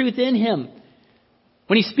no truth in him.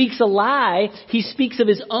 When he speaks a lie, he speaks of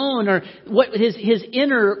his own or what his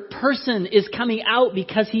inner person is coming out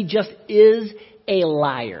because he just is a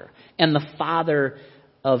liar and the father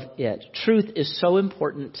of it. Truth is so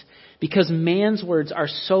important because man's words are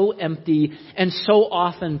so empty and so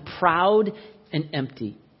often proud and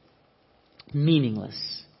empty.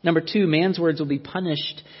 Meaningless. Number 2, man's words will be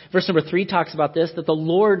punished. Verse number 3 talks about this, that the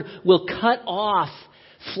Lord will cut off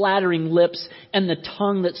flattering lips and the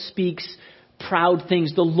tongue that speaks proud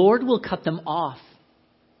things. The Lord will cut them off.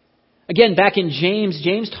 Again, back in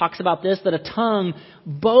James talks about this, that a tongue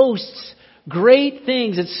boasts great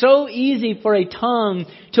things. It's so easy for a tongue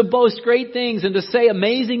to boast great things and to say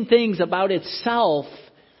amazing things about itself.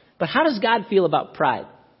 But how does God feel about pride?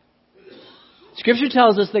 Scripture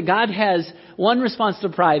tells us that God has one response to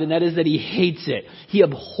pride, and that is that He hates it. He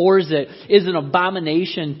abhors it. It is an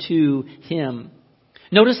abomination to Him.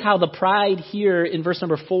 Notice how the pride here in verse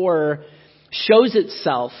number 4 shows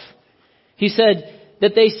itself. He said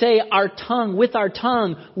that they say with our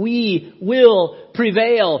tongue, we will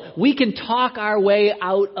prevail. We can talk our way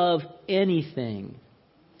out of anything.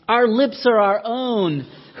 Our lips are our own.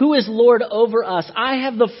 Who is Lord over us? I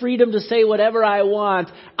have the freedom to say whatever I want.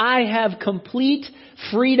 I have complete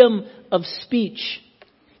freedom of speech.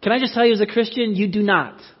 Can I just tell you as a Christian, you do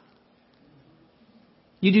not.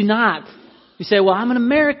 You do not. You say, well, I'm an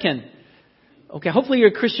American. Okay, hopefully you're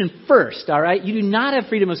a Christian first, all right? You do not have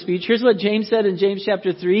freedom of speech. Here's what James said in James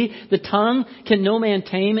chapter 3. The tongue can no man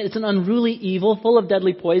tame. It's an unruly evil, full of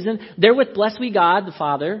deadly poison. Therewith bless we God, the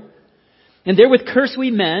Father. And therewith curse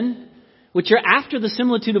we men, which are after the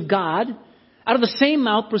similitude of God. Out of the same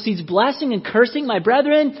mouth proceeds blessing and cursing. My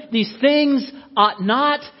brethren, these things ought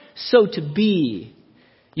not so to be.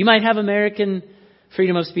 You might have American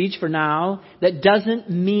freedom of speech for now. That doesn't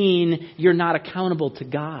mean you're not accountable to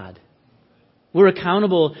God. We're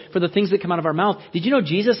accountable for the things that come out of our mouth. Did you know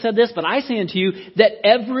Jesus said this? But I say unto you that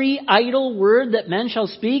every idle word that men shall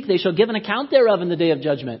speak, they shall give an account thereof in the day of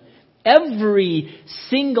judgment. Every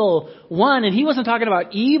single one. And He wasn't talking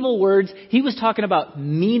about evil words. He was talking about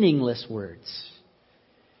meaningless words.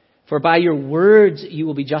 For by your words you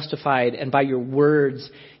will be justified, and by your words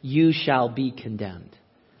you shall be condemned.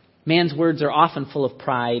 Man's words are often full of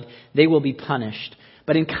pride. They will be punished.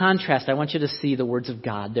 But in contrast, I want you to see the words of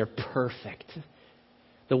God. They're perfect.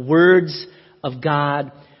 The words of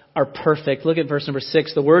God are perfect. Look at verse number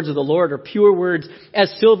 6. The words of the Lord are pure words,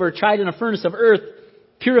 as silver tried in a furnace of earth,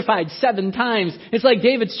 purified 7 times. It's like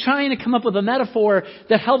David's trying to come up with a metaphor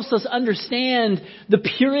that helps us understand the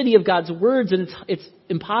purity of God's words. And it's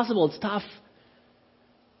impossible. It's tough.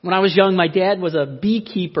 When I was young, my dad was a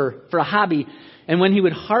beekeeper for a hobby. And when he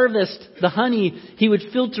would harvest the honey, he would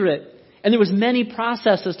filter it. And there was many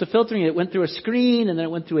processes to filtering it. It went through a screen, and then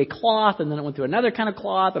it went through a cloth, and then it went through another kind of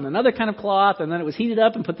cloth, and another kind of cloth, and then it was heated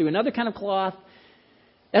up and put through another kind of cloth.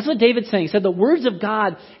 That's what David's saying. He said the words of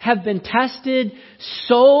God have been tested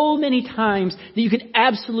so many times that you can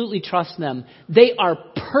absolutely trust them. They are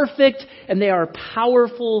perfect, and they are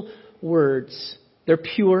powerful words. They're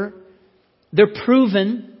pure. They're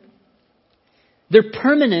proven. They're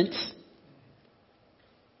permanent.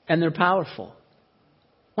 And they're powerful.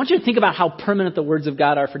 I want you to think about how permanent the words of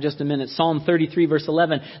God are for just a minute. Psalm 33 verse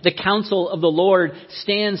 11. The counsel of the Lord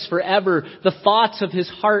stands forever. The thoughts of His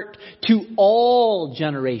heart to all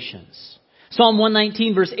generations. Psalm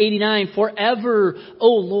 119 verse 89. Forever, O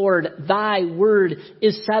Lord, Thy word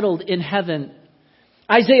is settled in heaven.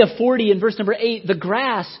 Isaiah 40 in verse number 8. The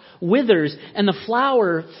grass withers and the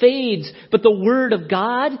flower fades, but the word of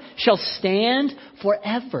God shall stand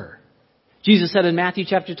forever. Jesus said in Matthew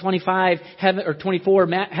chapter 24,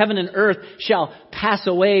 heaven and earth shall pass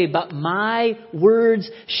away, but my words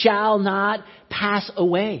shall not pass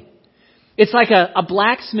away. It's like a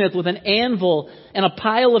blacksmith with an anvil and a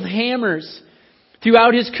pile of hammers.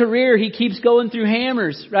 Throughout his career, he keeps going through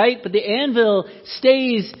hammers, right? But the anvil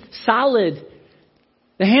stays solid.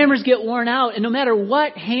 The hammers get worn out, and no matter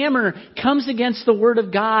what hammer comes against the Word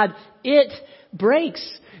of God, it breaks.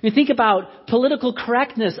 I mean, think about political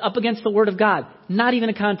correctness up against the Word of God. Not even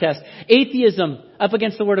a contest. Atheism up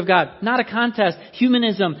against the Word of God. Not a contest.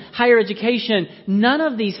 Humanism, higher education. None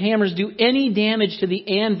of these hammers do any damage to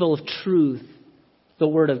the anvil of truth, the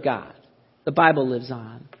Word of God. The Bible lives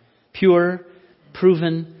on. Pure,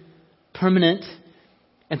 proven, permanent.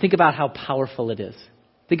 And think about how powerful it is.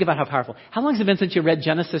 Think about how powerful. How long has it been since you read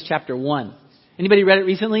Genesis chapter 1? Anybody read it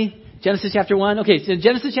recently? Genesis chapter 1? Okay, so in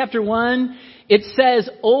Genesis chapter 1, it says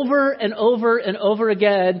over and over and over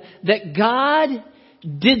again that God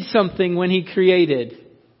did something when He created.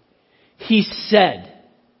 He said,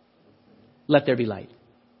 let there be light.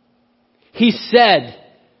 He said,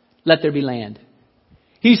 let there be land.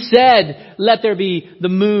 He said, let there be the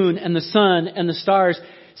moon and the sun and the stars.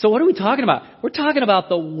 So what are we talking about? We're talking about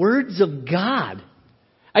the words of God.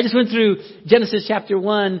 I just went through Genesis chapter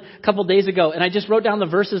 1 a couple days ago, and I just wrote down the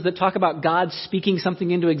verses that talk about God speaking something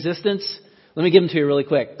into existence. Let me give them to you really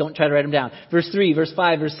quick. Don't try to write them down. Verse 3, verse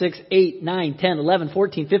 5, verse 6, 8, 9, 10, 11,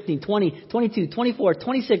 14, 15, 20, 22, 24,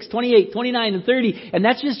 26, 28, 29, and 30. And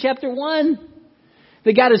that's just chapter 1.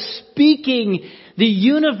 That God is speaking the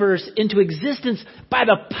universe into existence by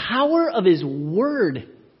the power of His Word.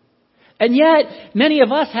 And yet, many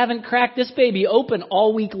of us haven't cracked this baby open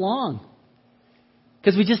all week long.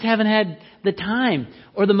 Because we just haven't had the time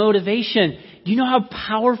or the motivation. Do you know how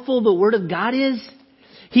powerful the Word of God is?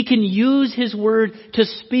 He can use His Word to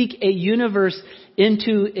speak a universe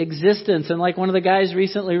into existence. And like one of the guys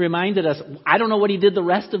recently reminded us, I don't know what He did the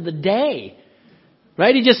rest of the day.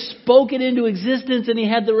 Right? He just spoke it into existence and He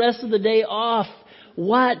had the rest of the day off.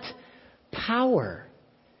 What power.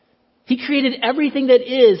 He created everything that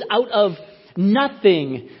is out of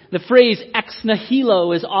nothing. The phrase ex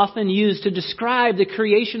nihilo is often used to describe the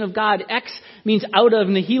creation of God. Ex means out of,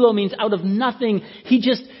 nihilo means out of nothing. He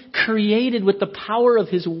just created with the power of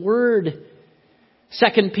His Word.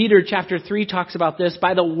 2 Peter chapter 3 talks about this.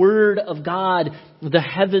 By the Word of God, the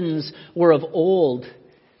heavens were of old,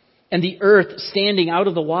 and the earth standing out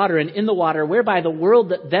of the water and in the water, whereby the world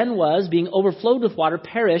that then was, being overflowed with water,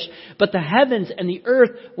 perished. But the heavens and the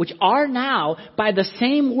earth, which are now, by the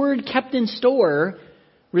same Word kept in store,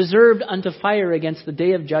 reserved unto fire against the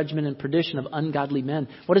day of judgment and perdition of ungodly men.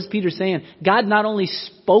 What is Peter saying? God not only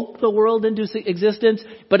spoke the world into existence,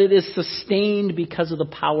 but it is sustained because of the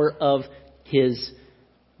power of His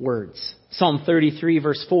words. Psalm 33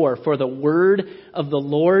 verse 4, for the word of the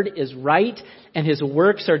Lord is right, and His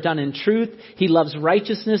works are done in truth. He loves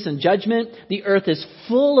righteousness and judgment. The earth is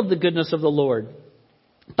full of the goodness of the Lord.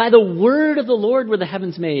 By the word of the Lord were the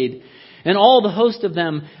heavens made, and all the host of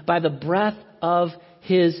them by the breath of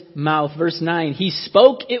His mouth. Verse 9, He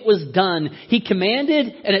spoke, it was done. He commanded,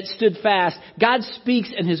 and it stood fast. God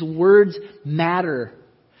speaks, and His words matter.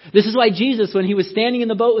 This is why Jesus, when He was standing in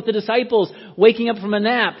the boat with the disciples, waking up from a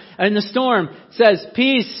nap in the storm, says,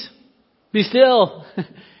 peace, be still.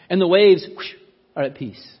 And the waves are at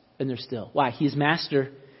peace, and they're still. Why? He's master.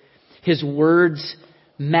 His words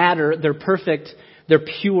matter. They're perfect. They're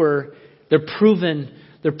pure. They're proven.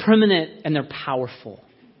 They're permanent, and they're powerful.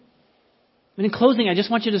 And in closing, I just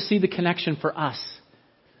want you to see the connection for us.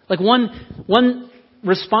 Like one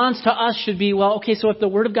response to us should be, well, okay, so if the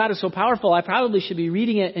Word of God is so powerful, I probably should be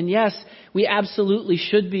reading it. And yes, we absolutely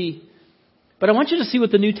should be. But I want you to see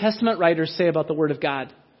what the New Testament writers say about the Word of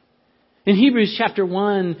God. In Hebrews chapter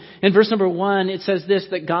 1 and verse number 1, it says this,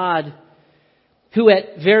 that God, who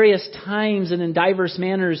at various times and in diverse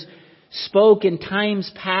manners spoke in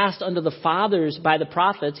times past unto the fathers by the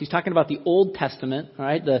prophets. He's talking about the Old Testament, all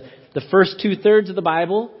right? The first 2/3 of the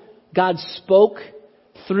Bible. God spoke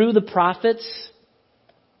through the prophets.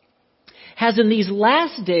 Has in these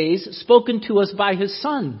last days spoken to us by His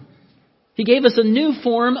Son. He gave us a new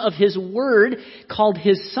form of His Word called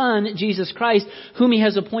His Son, Jesus Christ, whom He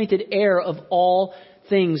has appointed heir of all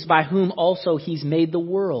things, by whom also He's made the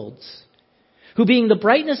worlds. Who being the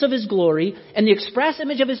brightness of His glory and the express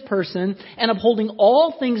image of His person, and upholding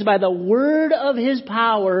all things by the word of His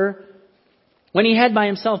power, when He had by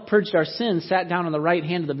Himself purged our sins, sat down on the right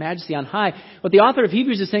hand of the Majesty on high. What the author of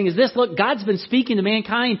Hebrews is saying is this, look, God's been speaking to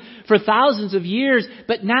mankind for thousands of years,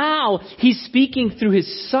 but now He's speaking through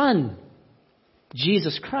His Son,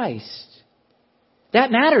 Jesus Christ. That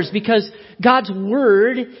matters because God's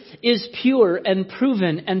Word is pure and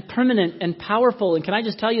proven and permanent and powerful. And can I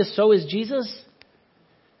just tell you, so is Jesus.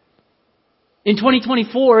 In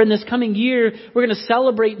 2024, in this coming year, we're going to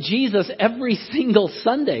celebrate Jesus every single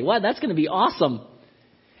Sunday. Wow, that's going to be awesome.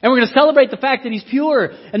 And we're going to celebrate the fact that He's pure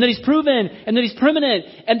and that He's proven and that He's permanent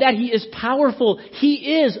and that He is powerful.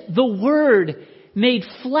 He is the Word made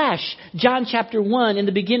flesh. John chapter 1, in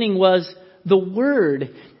the beginning was the Word,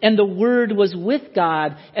 and the Word was with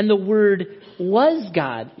God, and the Word was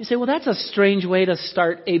God. You say, well, that's a strange way to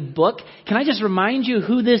start a book. Can I just remind you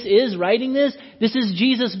who this is writing this? This is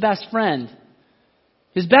Jesus' best friend.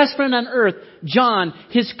 His best friend on earth, John,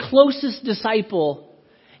 his closest disciple.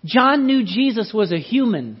 John knew Jesus was a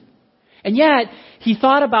human. And yet, he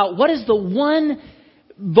thought about what is the one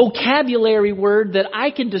vocabulary word that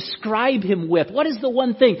I can describe him with? What is the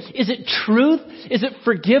one thing? Is it truth? Is it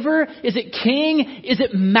forgiver? Is it king? Is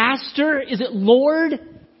it master? Is it Lord?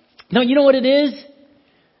 No, you know what it is?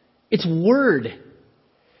 It's word.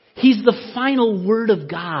 He's the final word of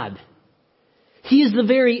God. He is the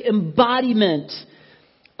very embodiment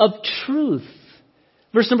of truth.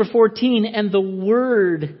 Verse number 14, and the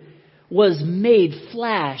Word was made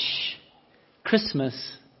flesh, Christmas,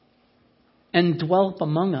 and dwelt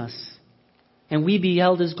among us, and we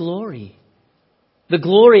beheld His glory. The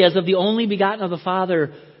glory as of the only begotten of the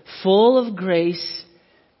Father, full of grace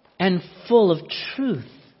and full of truth.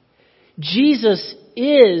 Jesus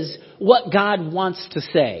is what God wants to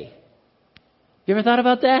say. You ever thought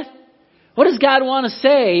about that? What does God want to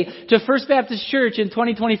say to First Baptist Church in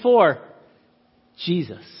 2024?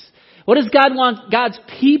 Jesus. What does God want God's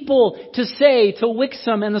people to say to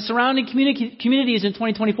Wixom and the surrounding communities in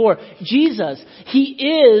 2024? Jesus. He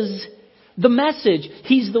is the message.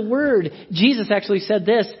 He's the Word. Jesus actually said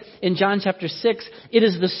this in John chapter 6. It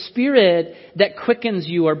is the Spirit that quickens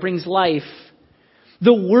you or brings life.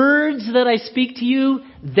 The words that I speak to you,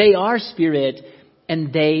 they are Spirit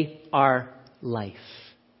and they are life.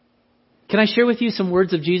 Can I share with you some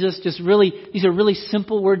words of Jesus? These are really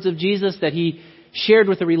simple words of Jesus that He shared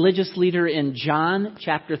with a religious leader in John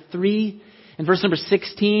chapter 3 and verse number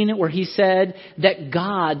 16, where He said that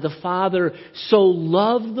God, the Father, so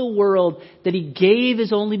loved the world that He gave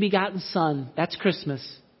His only begotten Son. That's Christmas.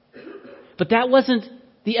 But that wasn't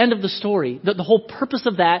the end of the story. The whole purpose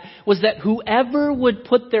of that was that whoever would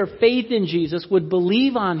put their faith in Jesus, would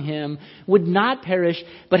believe on Him, would not perish,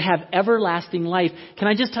 but have everlasting life. Can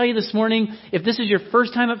I just tell you this morning, if this is your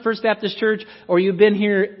first time at First Baptist Church, or you've been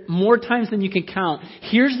here more times than you can count,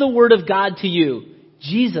 here's the Word of God to you.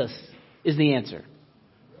 Jesus is the answer.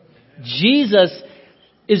 Jesus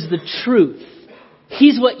is the truth.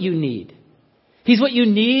 He's what you need. He's what you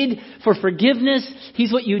need for forgiveness.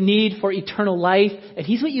 He's what you need for eternal life. And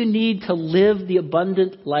He's what you need to live the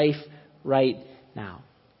abundant life right now.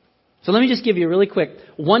 So let me just give you really quick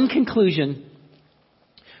one conclusion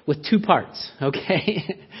with two parts,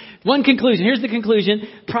 okay? One conclusion. Here's the conclusion.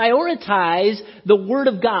 Prioritize the Word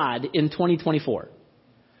of God in 2024.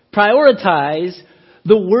 Prioritize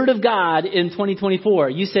the Word of God in 2024.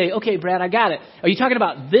 You say, okay, Brad, I got it. Are you talking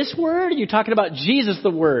about this Word? Or are you talking about Jesus the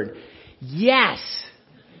Word? Yes.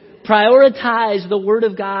 Prioritize the Word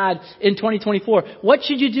of God in 2024. What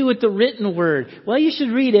should you do with the written Word? Well, you should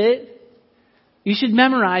read it. You should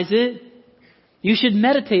memorize it. You should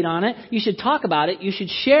meditate on it. You should talk about it. You should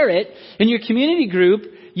share it. In your community group,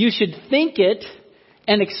 you should think it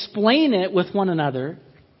and explain it with one another.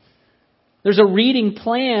 There's a reading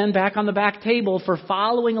plan back on the back table for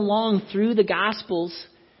following along through the Gospels.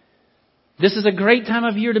 This is a great time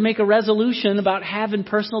of year to make a resolution about having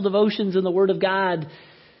personal devotions in the Word of God.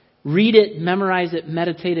 Read it, memorize it,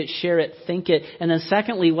 meditate it, share it, think it. And then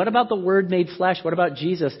secondly, what about the Word made flesh? What about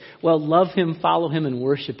Jesus? Well, love Him, follow Him, and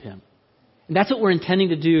worship Him. And that's what we're intending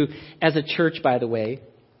to do as a church, by the way.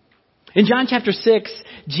 In John chapter 6,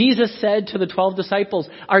 Jesus said to the 12 disciples,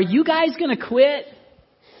 are you guys going to quit?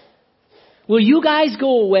 Will you guys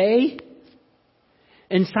go away?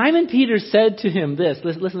 And Simon Peter said to Him this,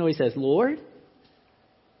 listen to what he says, Lord,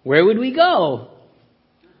 where would we go?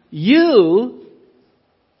 You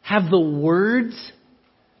have the words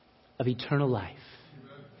of eternal life.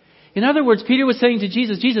 In other words, Peter was saying to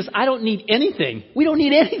Jesus, Jesus, I don't need anything. We don't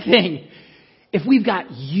need anything. If we've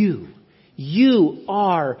got you, you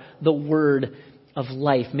are the word of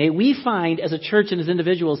life. May we find as a church and as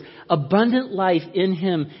individuals abundant life in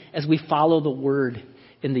Him as we follow the word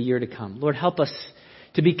in the year to come. Lord, help us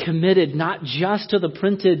to be committed not just to the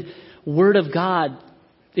printed Word of God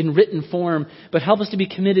in written form, but help us to be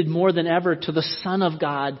committed more than ever to the Son of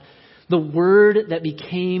God, the Word that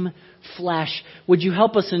became flesh. Would you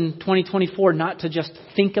help us in 2024 not to just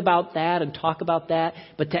think about that and talk about that,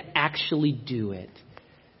 but to actually do it?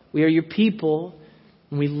 We are your people,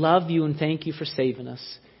 and we love you and thank you for saving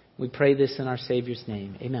us. We pray this in our Savior's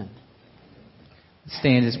name. Amen.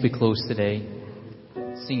 Stand as we close today,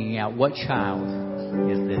 singing out, What Child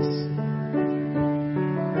Is This?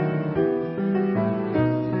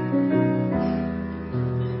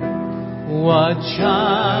 What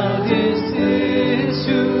child is this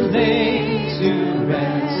who lays to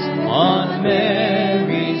rest on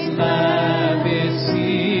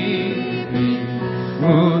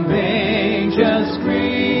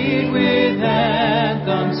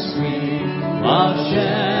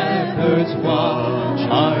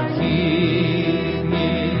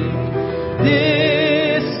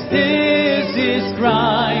is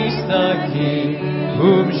Christ the King,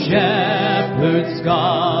 whom shepherds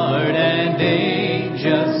guard and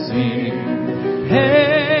angels sing.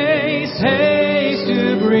 Haste, haste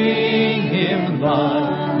to bring him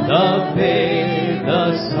blood, the babe,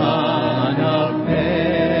 the Son of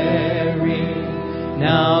Mary.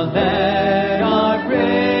 Now let our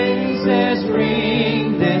praises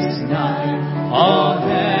ring this night, all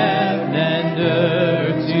heaven and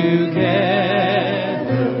earth together.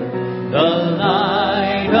 The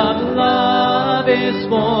light of love is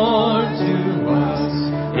born to us,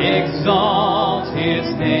 exalt his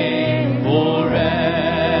name forever.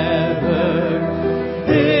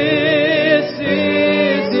 This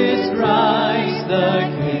is Christ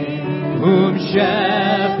the King, whom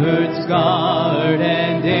shepherds guard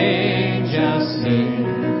and angels sing.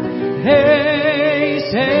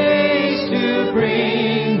 Haste, haste to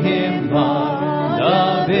bring him blood,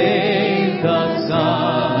 the babe, the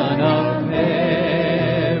Son of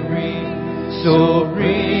Mary. So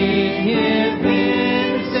bring him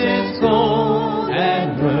incense, gold,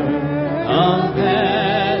 and myrrh, a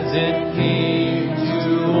peasant king to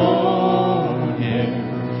own him.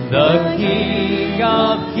 The King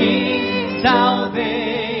of kings,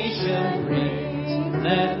 salvation brings.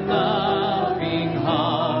 Let loving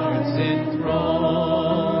hearts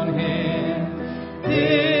enthrone him.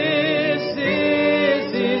 This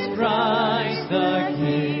is Christ the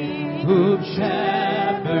King, whom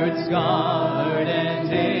shepherds guard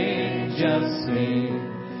and angels sing.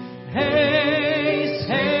 Haste,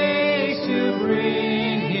 haste to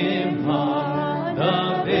bring him home,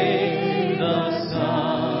 the babe, the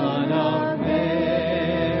Son of Mary.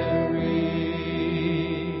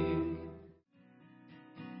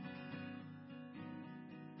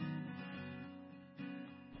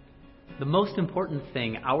 The most important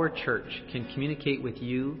thing our church can communicate with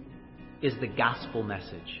you is the gospel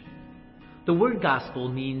message. The word gospel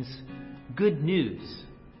means good news.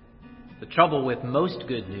 The trouble with most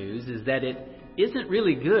good news is that it isn't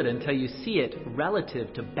really good until you see it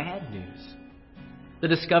relative to bad news. The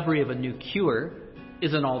discovery of a new cure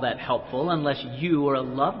isn't all that helpful unless you or a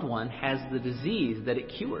loved one has the disease that it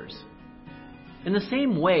cures. In the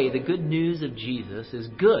same way, the good news of Jesus is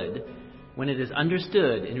good when it is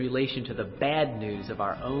understood in relation to the bad news of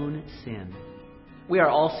our own sin. We are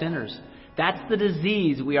all sinners. That's the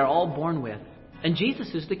disease we are all born with. And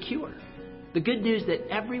Jesus is the cure. The good news that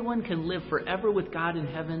everyone can live forever with God in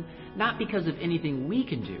heaven, not because of anything we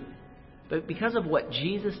can do, but because of what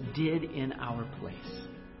Jesus did in our place.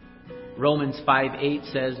 Romans 5:8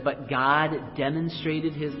 says, "But God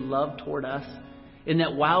demonstrated his love toward us, in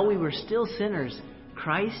that while we were still sinners,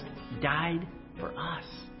 Christ died for us."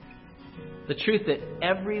 The truth that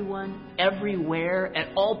everyone, everywhere, at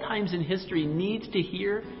all times in history needs to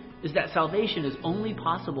hear is that salvation is only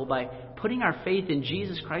possible by putting our faith in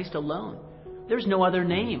Jesus Christ alone. There's no other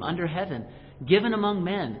name under heaven given among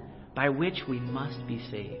men by which we must be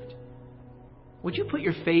saved. Would you put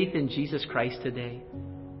your faith in Jesus Christ today?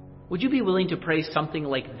 Would you be willing to pray something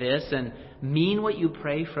like this and mean what you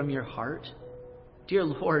pray from your heart? Dear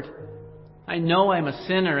Lord, I know I'm a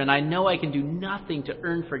sinner and I know I can do nothing to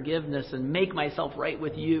earn forgiveness and make myself right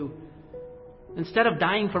with you. Instead of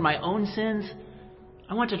dying for my own sins,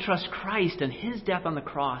 I want to trust Christ and his death on the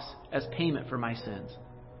cross as payment for my sins.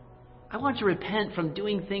 I want to repent from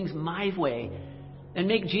doing things my way and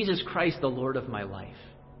make Jesus Christ the Lord of my life.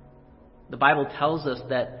 The Bible tells us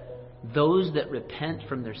that those that repent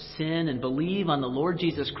from their sin and believe on the Lord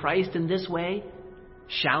Jesus Christ in this way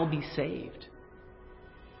shall be saved.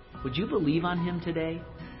 Would you believe on him today?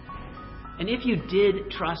 And if you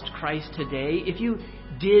did trust Christ today, if you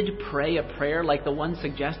did pray a prayer like the one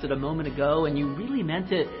suggested a moment ago and you really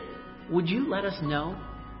meant it, would you let us know?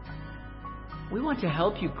 We want to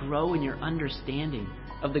help you grow in your understanding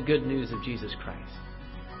of the good news of Jesus Christ.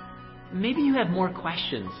 Maybe you have more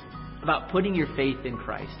questions about putting your faith in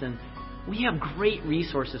Christ, and we have great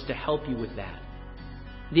resources to help you with that.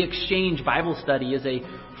 The Exchange Bible Study is a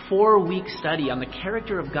 4-week study on the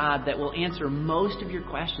character of God that will answer most of your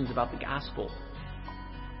questions about the gospel.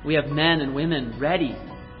 We have men and women ready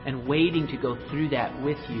and waiting to go through that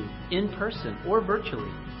with you in person or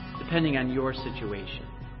virtually, depending on your situation.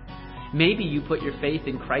 Maybe you put your faith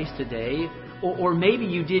in Christ today, or maybe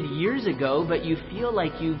you did years ago, but you feel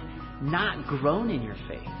like you've not grown in your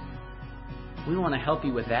faith. We want to help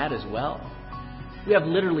you with that as well. We have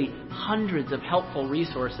literally hundreds of helpful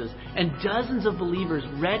resources and dozens of believers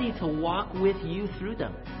ready to walk with you through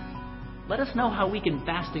them. Let us know how we can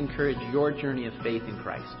best encourage your journey of faith in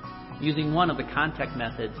Christ using one of the contact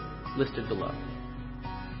methods listed below.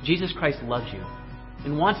 Jesus Christ loves you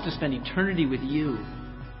and wants to spend eternity with you.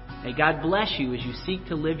 May God bless you as you seek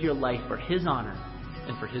to live your life for His honor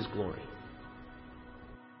and for His glory.